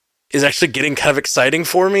is actually getting kind of exciting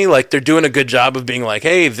for me. Like, they're doing a good job of being like,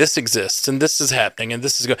 hey, this exists and this is happening and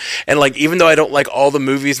this is and like, even though I don't like all the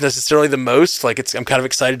movies necessarily the most, like, I'm kind of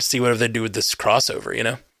excited to see whatever they do with this crossover, you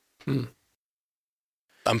know?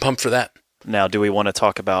 I'm pumped for that. Now, do we want to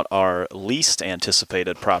talk about our least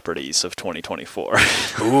anticipated properties of 2024?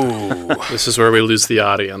 Ooh. This is where we lose the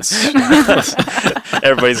audience.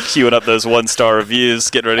 Everybody's queuing up those 1-star reviews,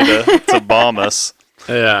 getting ready to bomb us.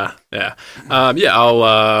 Yeah.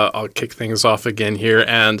 I'll kick things off again here,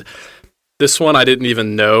 and this one I didn't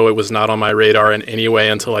even know it was not on my radar in any way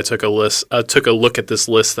until I took a look at this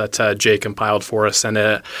list that Jay compiled for us,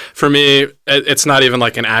 and for me, it's not even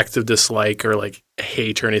like an active dislike or like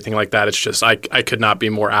hate or anything like that. It's just I could not be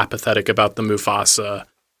more apathetic about the Mufasa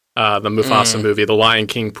movie, the Lion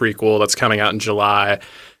King prequel that's coming out in July.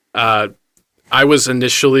 I was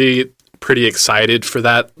initially pretty excited for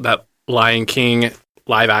that Lion King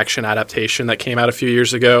live action adaptation that came out a few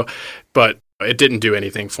years ago, but it didn't do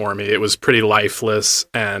anything for me. It was pretty lifeless,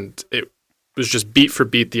 and it was just beat for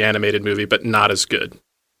beat the animated movie, but not as good.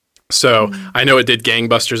 So I know it did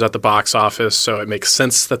gangbusters at the box office, so it makes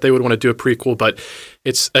sense that they would want to do a prequel, but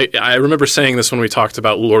I remember saying this when we talked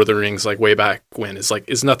about Lord of the Rings, like way back when,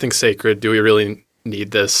 is nothing sacred? Do we really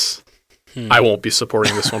need this? I won't be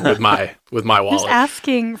supporting this one with my wallet. Who's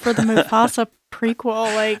asking for the Mufasa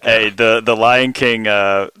prequel? Like, hey, the Lion King,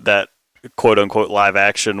 that quote unquote live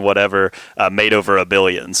action whatever, made over $1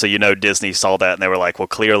 billion. So Disney saw that and they were like, well,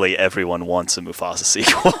 clearly everyone wants a Mufasa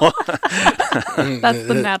sequel. That's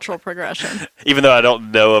the natural progression. Even though I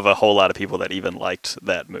don't know of a whole lot of people that even liked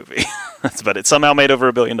that movie, but it somehow made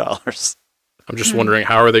over $1 billion. I'm just wondering,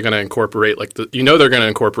 how are they going to incorporate they're going to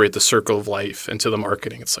incorporate the Circle of Life into the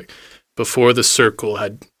marketing. It's like, before the Circle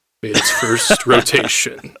had made its first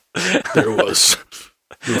rotation, there was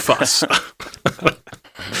Mufasa.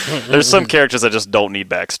 There's some characters that just don't need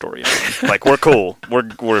backstory on them. Like, we're cool.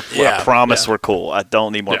 I promise we're cool. I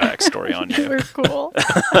don't need more backstory on you. We're cool.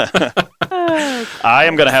 I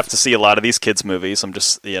am going to have to see a lot of these kids' movies. I'm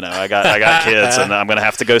just, I got kids, and I'm going to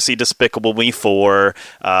have to go see Despicable Me 4.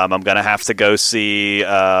 I'm going to have to go see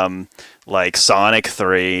like Sonic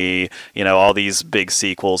 3, all these big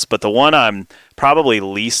sequels. But the one I'm probably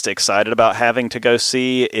least excited about having to go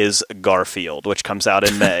see is Garfield, which comes out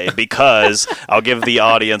in May, because I'll give the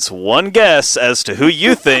audience one guess as to who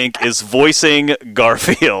you think is voicing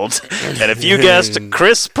Garfield. And if you guessed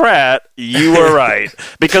Chris Pratt, you were right.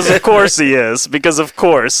 Because of course he is. Because of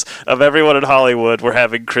course, of everyone in Hollywood, we're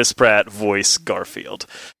having Chris Pratt voice Garfield.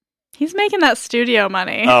 He's making that studio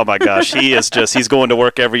money. Oh my gosh, he's going to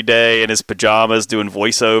work every day in his pajamas doing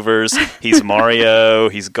voiceovers. He's Mario,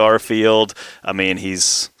 he's Garfield. I mean,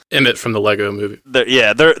 he's Emmett from the Lego movie.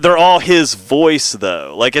 They're all his voice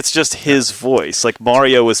though. Like, it's just his voice. Like,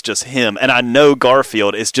 Mario is just him, and I know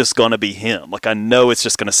Garfield is just going to be him. Like, I know it's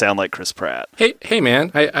just going to sound like Chris Pratt. Hey man,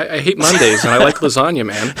 I hate Mondays and I like lasagna,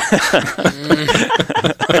 man.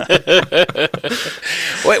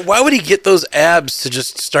 Wait, why would he get those abs to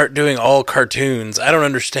just start doing all cartoons? I don't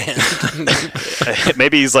understand.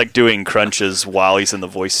 Maybe he's like doing crunches while he's in the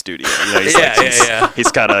voice studio. He's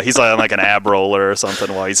he's like an ab roller or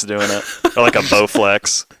something while he's doing it, or like a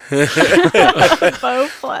Bowflex.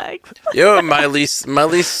 Bowflex. My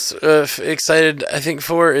least excited I think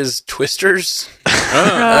for is Twisters.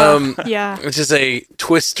 Which is a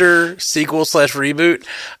Twister sequel / reboot.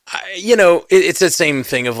 It's the same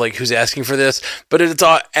thing of like, who's asking for this, but it's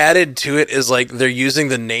all added to it is like they're using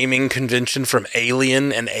the naming convention from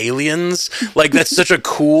Alien and Aliens. Like, that's such a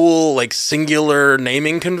cool, like, singular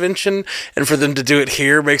naming convention, and for them to do it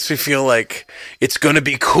here makes me feel like it's going to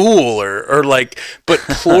be cool or like, but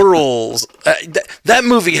plurals. That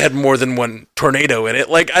movie had more than one tornado in it.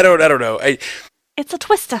 Like, I don't know. It's a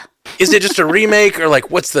Twister. Is it just a remake, or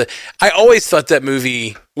like, what's the... I always thought that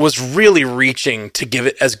movie was really reaching to give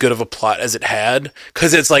it as good of a plot as it had,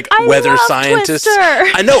 because it's like weather scientists. Twister.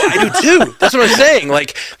 I know, I do too. That's what I'm saying.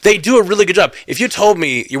 Like, they do a really good job. If you told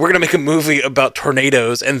me we're going to make a movie about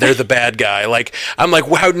tornadoes and they're the bad guy, like, I'm like,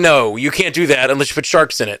 wow, no, you can't do that unless you put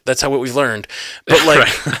sharks in it. That's how we've learned. But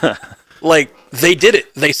like... Like, they did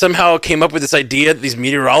it. They somehow came up with this idea that these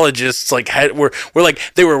meteorologists were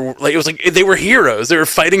heroes. They were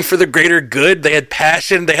fighting for the greater good. They had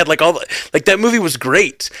passion. They had that movie was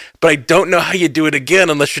great. But I don't know how you do it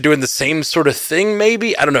again unless you're doing the same sort of thing.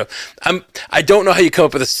 Maybe, I don't know. I don't know how you come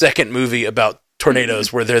up with a second movie about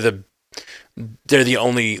tornadoes where they're the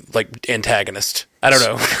only like antagonist. I don't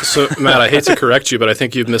know. So, Matt, I hate to correct you, but I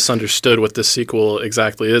think you've misunderstood what this sequel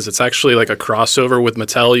exactly is. It's actually like a crossover with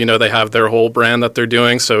Mattel. They have their whole brand that they're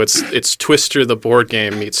doing. So it's Twister the board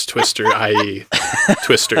game meets Twister, i.e.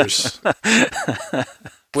 Twisters.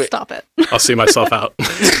 Stop it. I'll see myself out.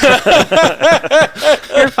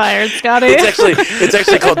 You're fired, Scotty. It's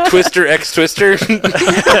actually called Twister X Twister.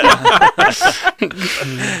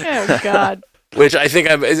 Oh, God. Which I think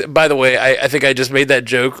by the way, I think I just made that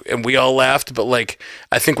joke and we all laughed, but like,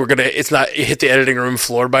 I think it's not hit the editing room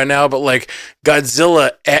floor by now, but like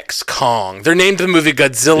Godzilla X Kong. They're named the movie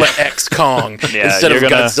Godzilla X Kong instead of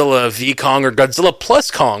Godzilla V Kong, or Godzilla Plus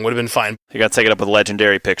Kong would have been fine. You got to take it up with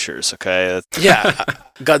Legendary Pictures, okay? Yeah.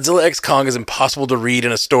 Godzilla X Kong is impossible to read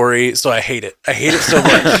in a story, so I hate it. I hate it so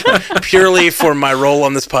much, purely for my role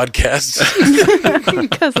on this podcast.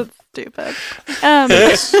 Because it's stupid.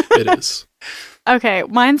 It is. Okay,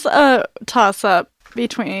 mine's a toss-up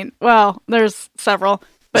between, well, there's several,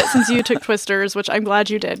 but since you took Twisters, which I'm glad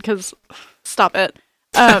you did, because stop it.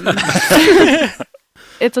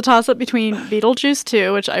 It's a toss-up between Beetlejuice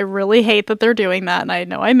 2, which I really hate that they're doing that, and I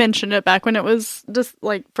know I mentioned it back when it was just,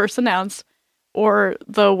 like, first announced, or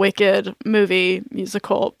the Wicked movie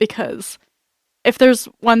musical, because if there's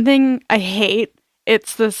one thing I hate,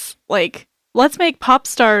 it's this, like, let's make pop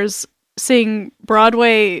stars sing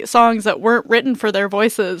Broadway songs that weren't written for their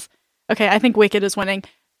voices. Okay, I think Wicked is winning.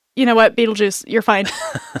 You know what, Beetlejuice, you're fine.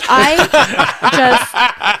 I'll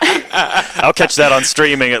catch that on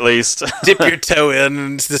streaming at least. Dip your toe in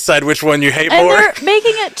and decide which one you hate and more. They're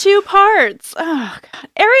making it 2 parts. Oh, God.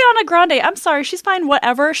 Ariana Grande, I'm sorry, she's fine,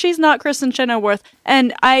 whatever. She's not Kristen Chenoweth.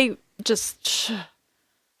 And I just...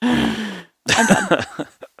 I'm done.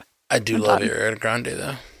 I do love Ariana Grande,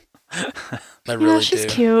 though. I really do. She's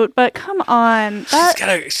cute, but come on. She's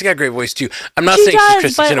got a great voice, too. I'm not saying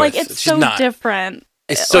she's Kristen Chenoweth. Like, it's so different.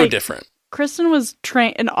 It's so different. Kristen was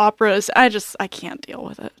trained in operas. I can't deal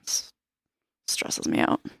with it. It stresses me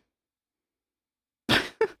out.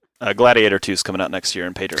 Gladiator 2 is coming out next year,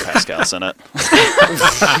 and Pedro Pascal's in it.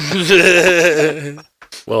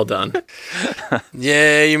 Well done.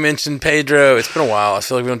 Yeah, you mentioned Pedro. It's been a while. I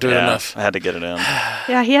feel like we don't do it enough. I had to get it in.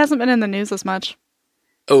 Yeah, he hasn't been in the news as much.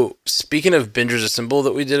 Oh, speaking of Bingers Assemble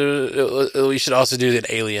that we did, we should also do an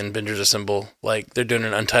Alien Bingers Assemble. Like, they're doing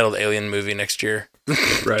an untitled Alien movie next year.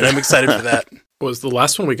 Right. And I'm excited for that. The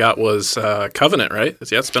last one we got was Covenant, right?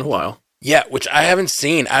 Yeah, it's been a while. Yeah, which I haven't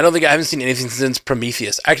seen. I haven't seen anything since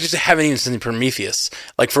Prometheus. I just haven't even seen Prometheus.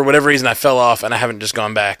 Like, for whatever reason, I fell off, and I haven't just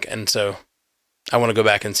gone back. And so I want to go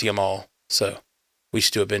back and see them all. So we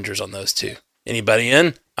should do a Bingers on those, too. Anybody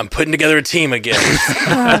in? I'm putting together a team again.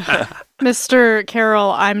 Mr.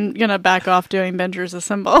 Carroll, I'm going to back off doing Bingers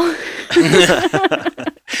Assemble.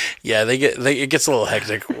 Yeah, it gets a little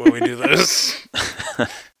hectic when we do those.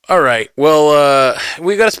 All right. Well,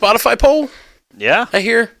 we got a Spotify poll? Yeah. I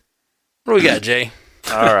hear. What do we got, Jay?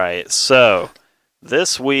 All right. So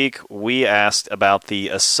this week we asked about the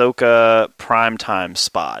Ahsoka primetime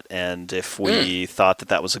spot and if we thought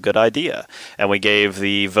that was a good idea. And we gave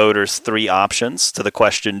the voters 3 options to the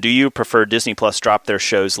question, do you prefer Disney Plus drop their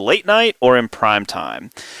shows late night or in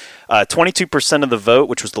primetime? 22% of the vote,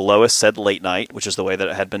 which was the lowest, said late night, which is the way that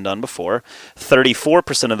it had been done before.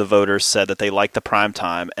 34% of the voters said that they liked the prime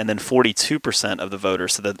time, and then 42% of the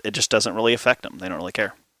voters said that it just doesn't really affect them. They don't really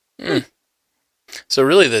care. So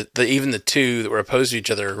really, even the two that were opposed to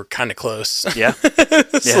each other were kind of close. Yeah.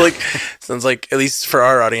 Sounds like, at least for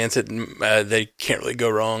our audience, they can't really go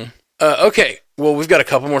wrong. Okay, well, we've got a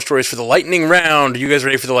couple more stories for the lightning round. Are you guys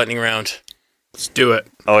ready for the lightning round? Let's do it.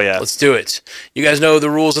 Oh, yeah. Let's do it. You guys know the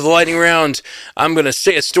rules of the lightning round. I'm going to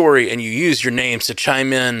say a story, and you use your names to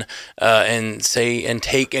chime in and say and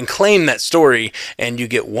take and claim that story, and you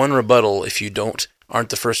get 1 rebuttal if you aren't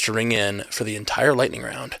the first to ring in for the entire lightning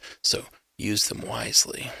round. So use them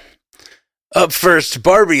wisely. Up first,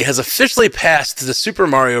 Barbie has officially passed the Super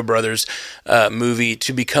Mario Brothers movie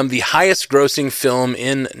to become the highest-grossing film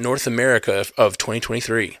in North America of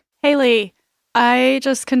 2023. Haley, I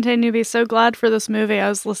just continue to be so glad for this movie. I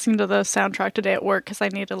was listening to the soundtrack today at work because I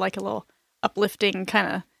needed like a little uplifting kind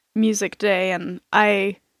of music day, and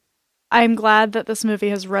I'm glad that this movie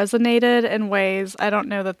has resonated in ways I don't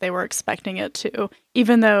know that they were expecting it to,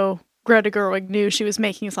 even though Greta Gerwig knew she was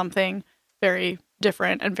making something very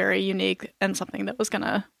different and very unique and something that was going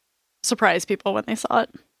to surprise people when they saw it.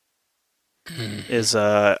 Is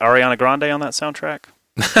Ariana Grande on that soundtrack?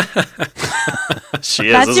 She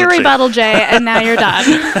is. That's your rebuttal, Jay, and now you're done.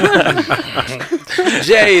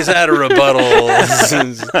 Jay's had a rebuttal. That's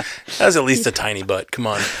at least a tiny butt. Come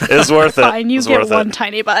on. It's worth it. Fine, you get one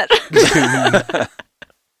tiny butt.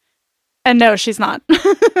 And no, she's not.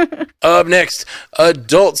 Up next,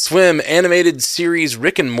 Adult Swim animated series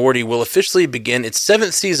Rick and Morty will officially begin its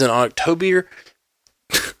 7th season on October...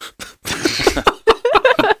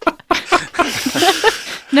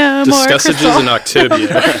 No more Discussages crystal. and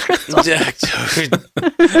Octavia.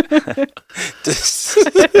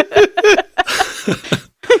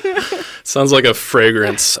 Sounds like a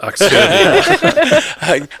fragrance, Octavia.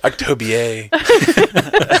 Octobia.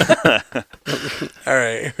 All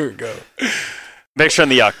right, here we go. Picturing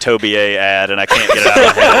the Octobia ad, and I can't get it out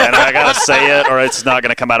of my head, and I gotta say it, or it's not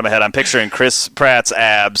gonna come out of my head. I'm picturing Chris Pratt's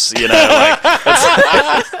abs, you know, like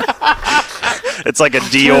it's like a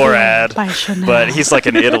Dior ad, but he's like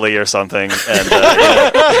in Italy or something. And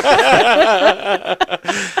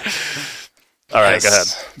all right,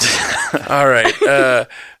 Yes. go ahead. All right.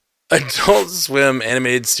 Adult Swim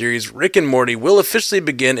animated series Rick and Morty will officially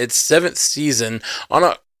begin its 7th season on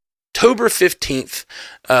October 15th.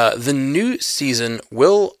 The new season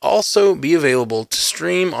will also be available to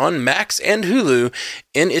stream on Max and Hulu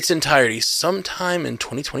in its entirety sometime in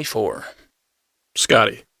 2024.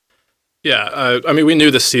 Scotty. Yeah, I mean, we knew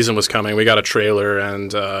this season was coming. We got a trailer,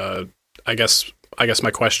 and I guess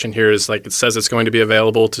my question here is, like, it says it's going to be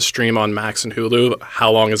available to stream on Max and Hulu.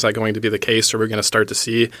 How long is that going to be the case? Are we going to start to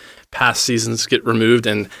see past seasons get removed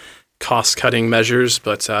and cost-cutting measures?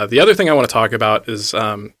 But the other thing I want to talk about is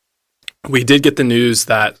we did get the news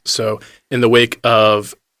that, so in the wake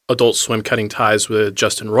of Adult Swim cutting ties with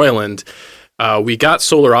Justin Roiland, we got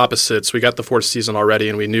Solar Opposites, we got the 4th season already,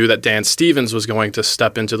 and we knew that Dan Stevens was going to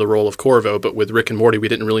step into the role of Corvo, but with Rick and Morty, we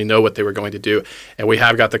didn't really know what they were going to do. And we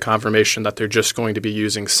have got the confirmation that they're just going to be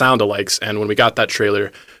using sound-alikes, and when we got that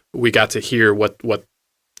trailer, we got to hear what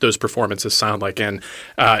those performances sound like, and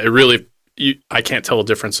it really... I can't tell a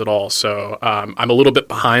difference at all. So I'm a little bit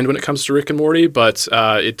behind when it comes to Rick and Morty, but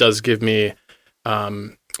it does give me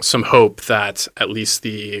some hope that at least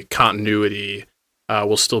the continuity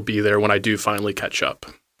will still be there when I do finally catch up.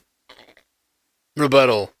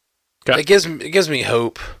 Rebuttal. Okay. It gives me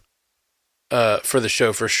hope for the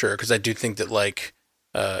show for sure, because I do think that like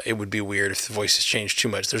it would be weird if the voices changed too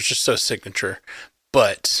much. They're just so signature.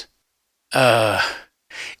 But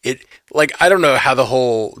it, like, I don't know how the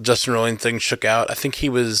whole Justin Roiland thing shook out. I think he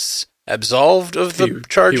was absolved of the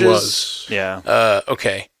charges. He was. Yeah.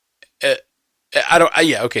 Okay.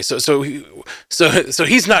 Okay. So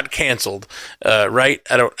he's not canceled, right?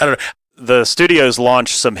 I don't know. The studios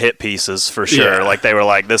launched some hit pieces for sure. Yeah. Like, they were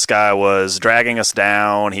like, this guy was dragging us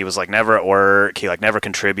down. He was like never at work. He like never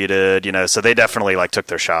contributed, you know, so they definitely like took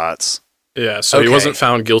their shots. Yeah, so he wasn't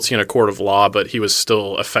found guilty in a court of law, but he was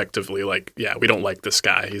still effectively like, yeah, we don't like this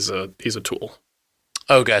guy. He's a tool.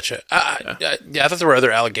 Oh, gotcha. I thought there were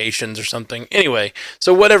other allegations or something. Anyway,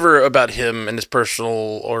 so whatever about him and his personal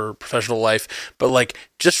or professional life, but like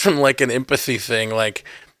just from like an empathy thing, like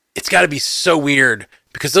it's got to be so weird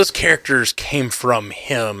because those characters came from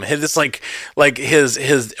him. It's like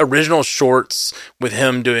his original shorts with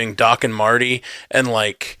him doing Doc and Marty, and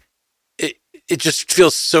like it just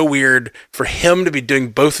feels so weird for him to be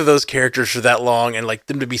doing both of those characters for that long, and like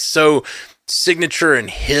them to be so signature and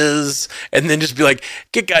his, and then just be like,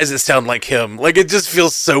 get guys that sound like him. Like, it just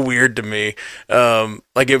feels so weird to me.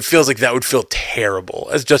 Like, it feels like that would feel terrible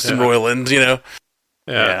as Justin Roiland, you know?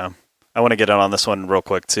 Yeah. I want to get on this one real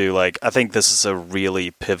quick too. Like, I think this is a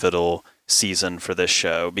really pivotal season for this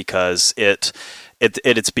show because it at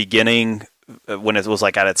its beginning, when it was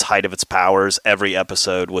like at its height of its powers, every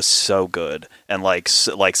episode was so good, and like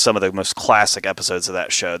some of the most classic episodes of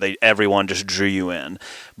that show, everyone just drew you in.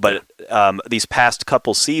 But these past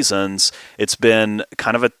couple seasons, it's been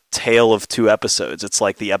kind of a tale of two episodes. It's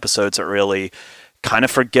like the episodes are really kind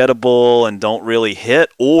of forgettable and don't really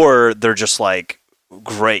hit, or they're just like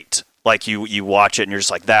great. Like you watch it and you're just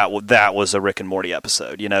like, that was a Rick and Morty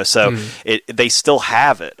episode, you know? So they still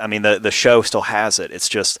have it. I mean, the show still has it. It's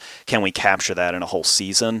just, can we capture that in a whole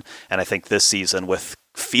season? And I think this season, with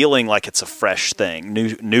feeling like it's a fresh thing,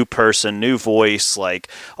 new person, new voice, like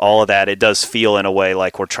all of that, it does feel in a way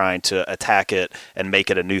like we're trying to attack it and make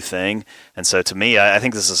it a new thing. And so to me, I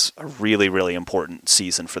think this is a really, really important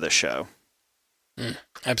season for this show.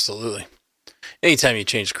 Absolutely. Anytime you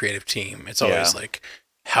change creative team, it's always like,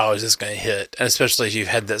 how is this going to hit? And especially if you've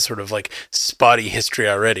had that sort of like spotty history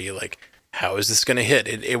already, like, how is this going to hit?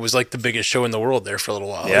 It was like the biggest show in the world there for a little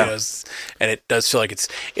while. Yeah. You know, and it does feel like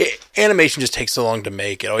animation just takes so long to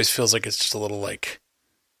make. It always feels like it's just a little like,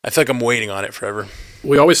 I feel like I'm waiting on it forever.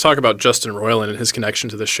 We always talk about Justin Roiland and his connection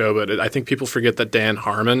to the show, but I think people forget that Dan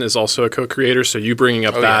Harmon is also a co-creator. So you bringing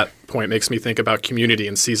up that point makes me think about Community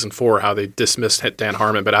in season 4, how they dismissed Dan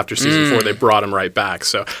Harmon, but after season 4, they brought him right back.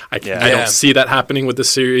 So I don't see that happening with the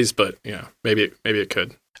series, but you know, maybe it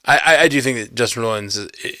could. I do think that Justin Roiland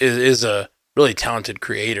is a really talented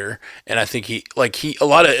creator, and I think he a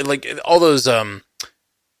lot of like all those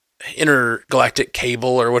intergalactic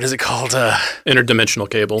cable, or what is it called? Interdimensional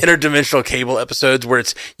cable. Interdimensional cable episodes where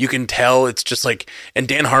you can tell it's just like, and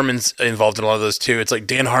Dan Harmon's involved in a lot of those too. It's like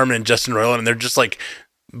Dan Harmon and Justin Roiland, and they're just like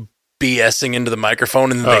BSing into the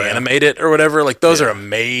microphone, and then they animate it or whatever. Like those are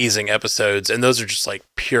amazing episodes, and those are just like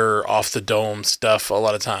pure off the dome stuff a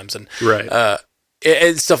lot of times, and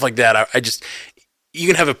and stuff like that. I just, you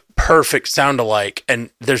can have a perfect sound alike, and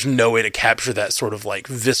there's no way to capture that sort of like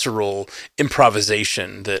visceral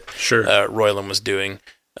improvisation that Roiland was doing.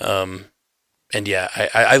 And yeah,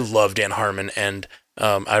 I love Dan Harmon, and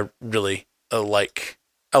I really like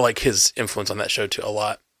his influence on that show too a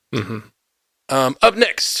lot. Mm-hmm. Up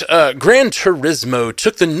next, Gran Turismo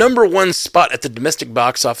took the #1 spot at the domestic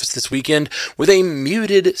box office this weekend with a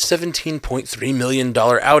muted $17.3 million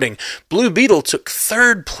outing. Blue Beetle took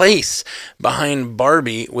third place behind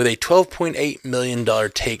Barbie with a $12.8 million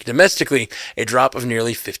take domestically, a drop of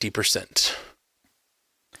nearly 50%.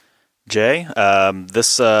 Jay,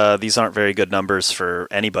 these aren't very good numbers for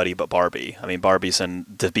anybody but Barbie. I mean,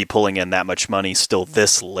 to be pulling in that much money still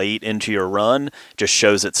this late into your run just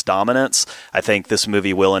shows its dominance. I think this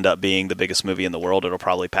movie will end up being the biggest movie in the world. It'll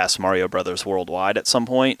probably pass Mario Brothers worldwide at some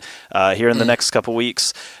point here in the next couple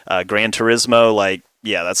weeks. Gran Turismo,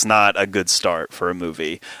 that's not a good start for a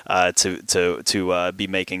movie to be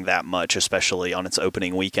making that much, especially on its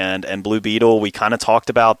opening weekend. And Blue Beetle, we kind of talked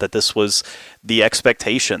about that this was the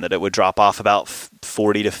expectation that it would drop off about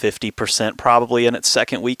 40 to 50% probably in its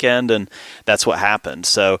second weekend, and that's what happened.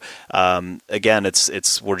 So again,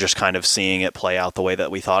 we're just kind of seeing it play out the way that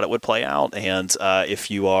we thought it would play out. And if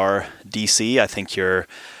you are DC, I think you're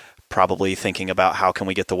probably thinking about how can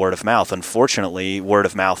we get the word of mouth. Unfortunately, word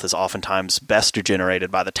of mouth is oftentimes best generated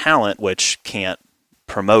by the talent, which can't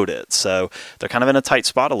promote it. So they're kind of in a tight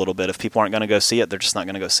spot a little bit. If people aren't going to go see it, they're just not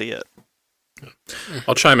going to go see it.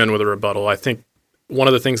 I'll chime in with a rebuttal. I think one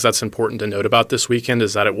of the things that's important to note about this weekend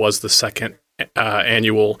is that it was the second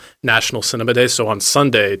annual National Cinema Day. So on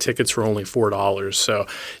Sunday, tickets were only $4. So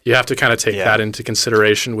you have to kind of take that into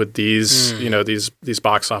consideration with these, these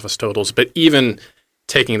box office totals. But even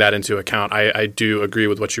taking that into account, I do agree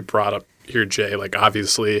with what you brought up here, Jay. Like,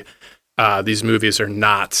 obviously, these movies are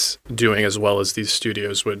not doing as well as these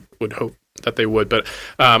studios would hope that they would. But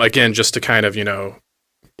again, just to kind of,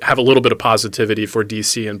 have a little bit of positivity for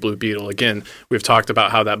DC and Blue Beetle. Again, we've talked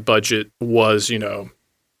about how that budget was, a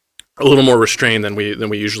little more restrained than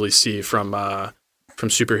we usually see from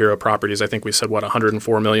superhero properties. I think we said,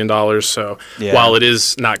 $104 million. So while it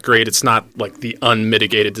is not great, it's not like the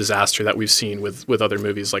unmitigated disaster that we've seen with other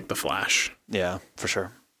movies like The Flash. Yeah, for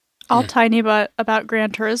sure. All tiny, but about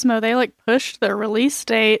Gran Turismo, they pushed their release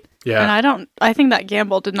date. Yeah. And I think that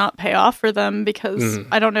gamble did not pay off for them because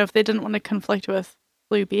I don't know if they didn't want to conflict with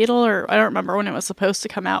Blue Beetle, or I don't remember when it was supposed to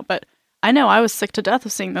come out, but I know I was sick to death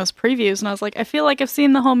of seeing those previews, and I was like, I feel like I've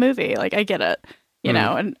seen the whole movie. I get it.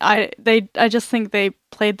 And I just think they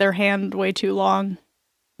played their hand way too long.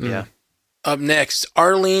 Yeah. Up next,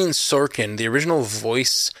 Arleen Sorkin, the original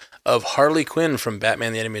voice of Harley Quinn from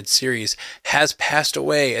Batman the Animated Series, has passed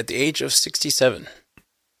away at the age of 67.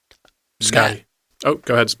 Scotty. Matt. Oh,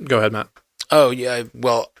 go ahead, Matt. Oh, yeah.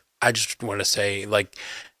 Well, I just want to say,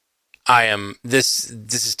 this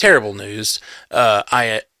is terrible news.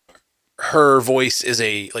 Her voice is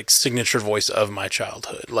a signature voice of my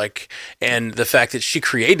childhood. And the fact that she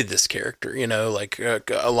created this character,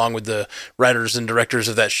 along with the writers and directors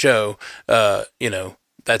of that show,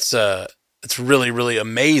 it's really, really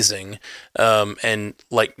amazing. And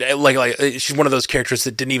she's one of those characters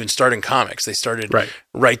that didn't even start in comics. They started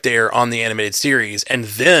right there on the animated series and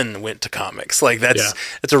then went to comics.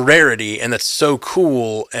 That's a rarity, and that's so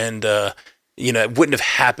cool. And, it wouldn't have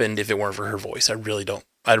happened if it weren't for her voice. I really don't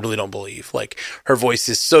believe. Her voice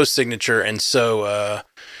is so signature and so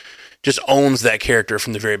just owns that character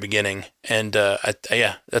from the very beginning. And that's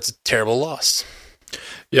a terrible loss.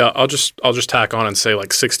 Yeah, I'll just tack on and say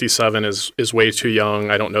 67 is way too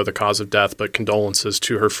young. I don't know the cause of death, but condolences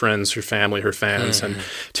to her friends, her family, her fans. And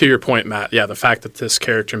to your point, Matt, the fact that this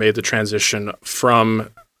character made the transition from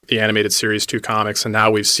the animated series to comics, and now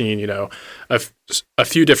we've seen a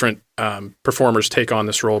few different performers take on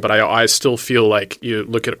this role, but I still feel like you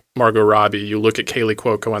look at Margot Robbie, you look at Kaylee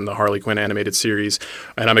Cuoco in the Harley Quinn animated series,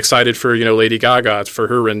 and I'm excited for Lady Gaga for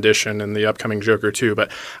her rendition and the upcoming Joker too.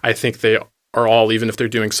 But I think they are all, even if they're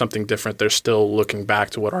doing something different, they're still looking back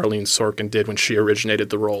to what Arleen Sorkin did when she originated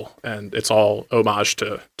the role, and it's all homage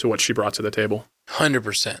to what she brought to the table.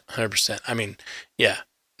 100%. I mean, yeah.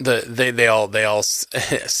 They all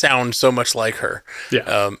sound so much like her.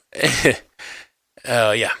 Yeah.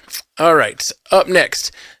 Yeah. All right. Up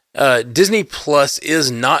next, Disney Plus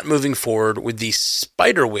is not moving forward with the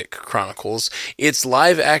Spiderwick Chronicles, its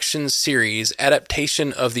live-action series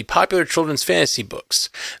adaptation of the popular children's fantasy books.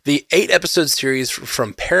 The 8-episode series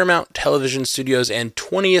from Paramount Television Studios and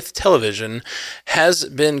 20th Television has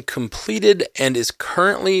been completed and is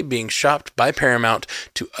currently being shopped by Paramount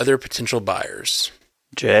to other potential buyers.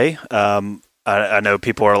 Jay, I know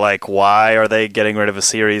people are like, why are they getting rid of a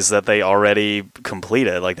series that they already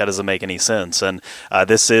completed? Like, that doesn't make any sense. And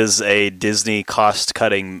this is a Disney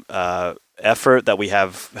cost-cutting effort that we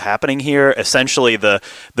have happening here. Essentially, the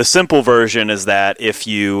simple version is that if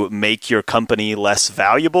you make your company less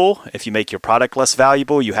valuable, if you make your product less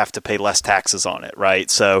valuable, you have to pay less taxes on it, right?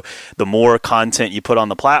 So the more content you put on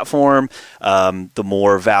the platform, the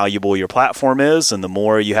more valuable your platform is, and the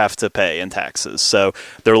more you have to pay in taxes. So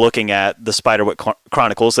they're looking at the Spiderwick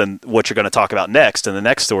Chronicles and what you're going to talk about next, and the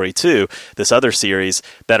next story too, this other series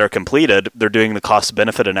that are completed. They're doing the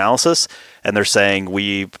cost-benefit analysis, and they're saying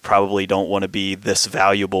we probably don't want to be this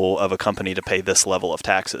valuable of a company to pay this level of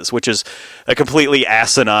taxes, which is a completely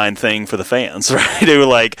asinine thing for the fans, right? Who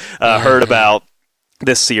heard about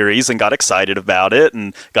this series and got excited about it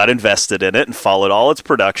and got invested in it and followed all its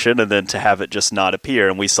production, and then to have it just not appear.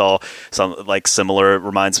 And we saw some similar. It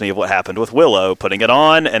reminds me of what happened with Willow, putting it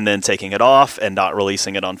on and then taking it off and not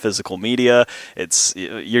releasing it on physical media.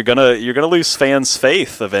 You're gonna lose fans'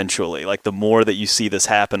 faith eventually. Like, the more that you see this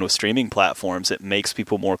happen with streaming platforms, it makes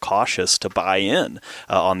people more cautious to buy in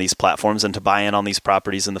on these platforms and to buy in on these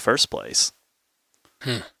properties in the first place.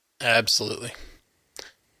 Absolutely.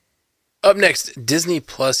 Up next, Disney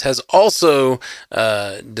Plus has also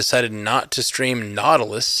decided not to stream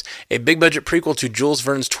Nautilus, a big-budget prequel to Jules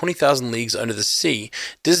Verne's 20,000 Leagues Under the Sea.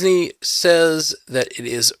 Disney says that it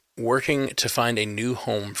is working to find a new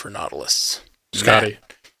home for Nautilus. Scotty.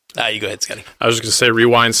 You go ahead, Scotty. I was going to say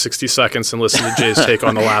rewind 60 seconds and listen to Jay's take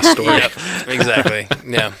on the last story. Yep, exactly.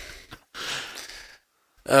 Yeah.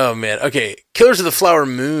 Oh, man. Okay. Killers of the Flower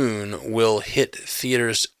Moon will hit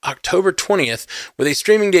theaters October 20th with a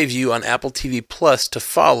streaming debut on Apple TV Plus to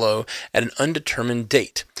follow at an undetermined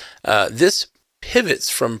date. This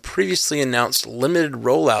pivots from previously announced limited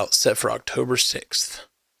rollout set for October 6th.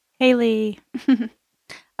 Haley.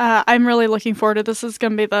 I'm really looking forward to this. This is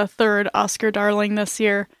going to be the third Oscar darling this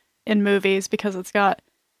year in movies because it's got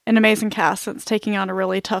an amazing cast. It's taking on a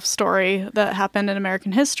really tough story that happened in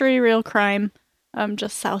American history, real crime.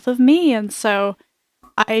 Just south of me, and so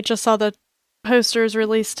I just saw the posters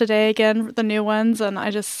released today again, the new ones, and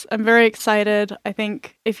I'm very excited. I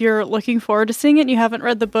think if you're looking forward to seeing it and you haven't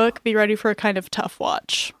read the book, be ready for a kind of tough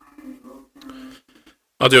watch.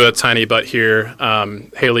 I'll do a tiny but here.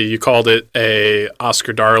 Haley, you called it a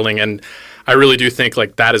Oscar darling, and I really do think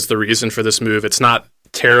that is the reason for this move. It's not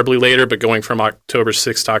terribly later, but going from October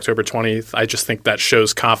 6th to October 20th, I just think that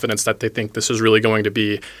shows confidence that they think this is really going to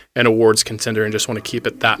be an awards contender and just want to keep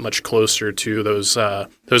it that much closer to those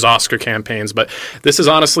Oscar campaigns. But this is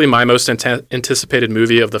honestly my most anticipated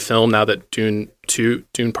movie of the film now that Dune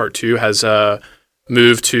Part 2 has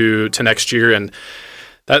moved to next year, and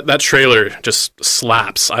that trailer just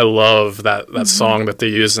slaps. I love that song that they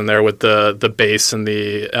use in there with the bass and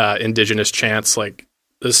the indigenous chants.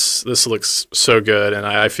 This looks so good, and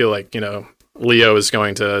I feel like Leo is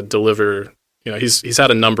going to deliver. He's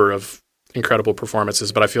had a number of incredible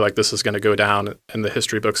performances, but I feel like this is going to go down in the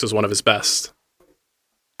history books as one of his best.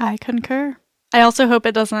 I concur. I also hope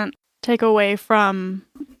it doesn't take away from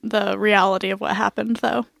the reality of what happened,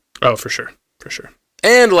 though. Oh, for sure.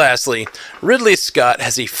 And lastly, Ridley Scott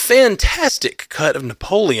has a fantastic cut of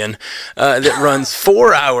Napoleon that runs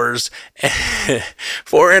 4 hours,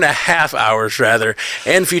 4.5 hours rather,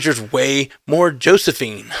 and features way more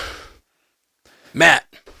Josephine. Matt.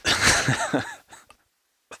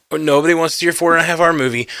 Nobody wants to see your 4.5 hour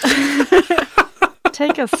movie.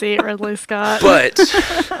 Take a seat, Ridley Scott. But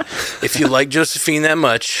if you like Josephine that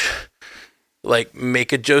much,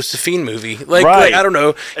 make a Josephine movie. Right. I don't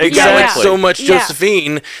know. You got so much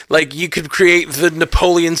Josephine. You could create the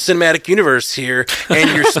Napoleon cinematic universe here,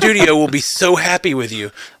 and your studio will be so happy with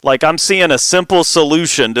you. I'm seeing a simple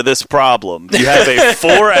solution to this problem. You have a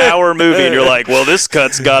 4-hour movie, and you're like, well, this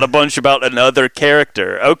cut's got a bunch about another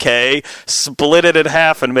character. Okay, split it in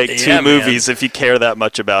half and make 2 movies if you care that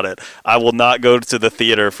much about it. I will not go to the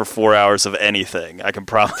theater for 4 hours of anything. I can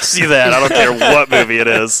promise you that. I don't care what movie it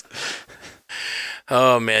is.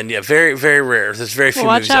 Oh, man, yeah, very, very rare. There's very few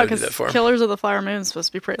movies I would do that for. Killers of the Flower Moon is supposed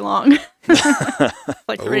to be pretty long.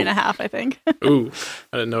 3.5, I think. Ooh,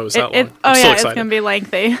 I didn't know it was that long. It's going to be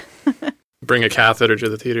lengthy. Bring a catheter to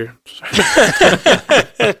the theater.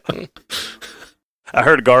 I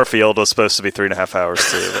heard Garfield was supposed to be 3.5 hours,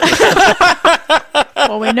 too.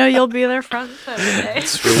 Well, we know you'll be there Friday.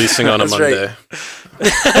 It's releasing on a Monday.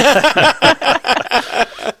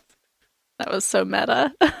 That was so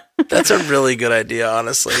meta. That's a really good idea,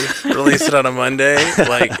 honestly. Release it on a Monday.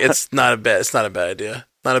 Like, it's not a bad idea.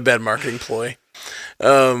 Not a bad marketing ploy.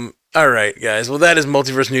 All right, guys. Well, that is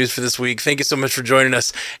Multiverse News for this week. Thank you so much for joining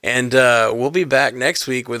us. And we'll be back next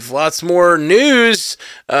week with lots more news.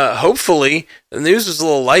 Hopefully. The news was a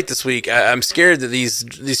little light this week. I'm scared that these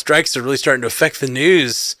strikes are really starting to affect the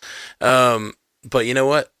news. But you know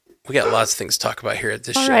what? We got lots of things to talk about here at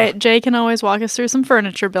this show. All right. Jay can always walk us through some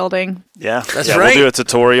furniture building. Yeah. That's right. We'll do a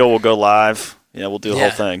tutorial. We'll go live. Yeah, we'll do the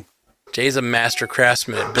whole thing. Jay's a master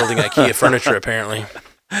craftsman at building IKEA furniture, apparently.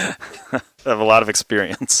 I have a lot of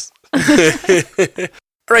experience. All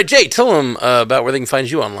right, Jay, tell them about where they can find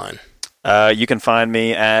you online. You can find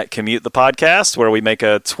me at Commute the Podcast, where we make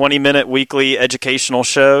a 20-minute weekly educational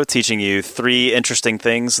show teaching you 3 interesting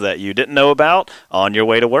things that you didn't know about on your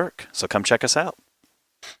way to work. So come check us out.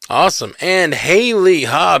 Awesome. And Haley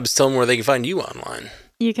Hobbs, tell them where they can find you online.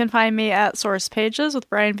 You can find me at Source Pages with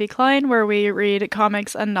Brian V. Klein, where we read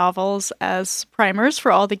comics and novels as primers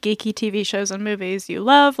for all the geeky TV shows and movies you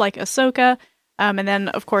love, like Ahsoka. And then,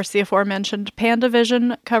 of course, the aforementioned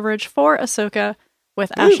PandaVision coverage for Ahsoka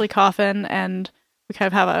with Ashley Coffin. And we kind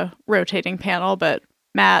of have a rotating panel, but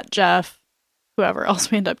Matt, Jeff, whoever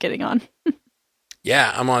else we end up getting on.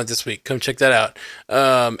 Yeah, I'm on it this week. Come check that out.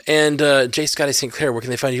 And J. Scotty St. Clair, where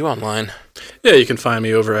can they find you online? Yeah, you can find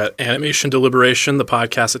me over at Animation Deliberation, the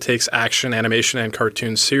podcast that takes action, animation, and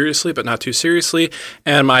cartoons seriously, but not too seriously.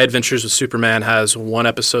 And My Adventures with Superman has 1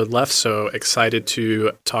 episode left, so excited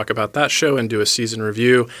to talk about that show and do a season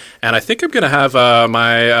review. And I think I'm going to have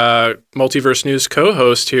my Multiverse News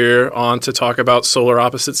co-host here on to talk about Solar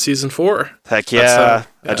Opposites Season 4. Heck yeah.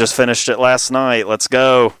 I just finished it last night. Let's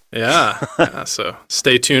go. Yeah, so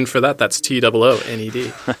stay tuned for that. That's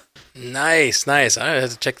TOONED. Nice. I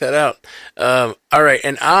have to check that out. All right,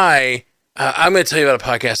 and I'm going to tell you about a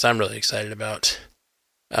podcast I'm really excited about.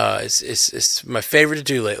 It's my favorite to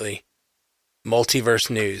do lately.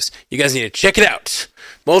 Multiverse News. You guys need to check it out.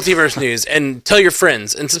 Multiverse News, and tell your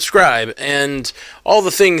friends and subscribe and all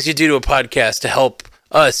the things you do to a podcast to help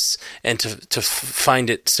us and to find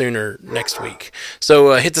it sooner next week.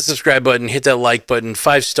 So hit the subscribe button, hit that like button,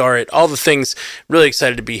 5-star it, all the things. Really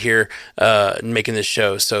excited to be here making this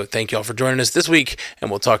show. So thank you all for joining us this week,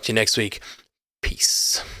 and we'll talk to you next week.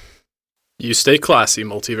 Peace. You stay classy,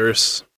 Multiverse.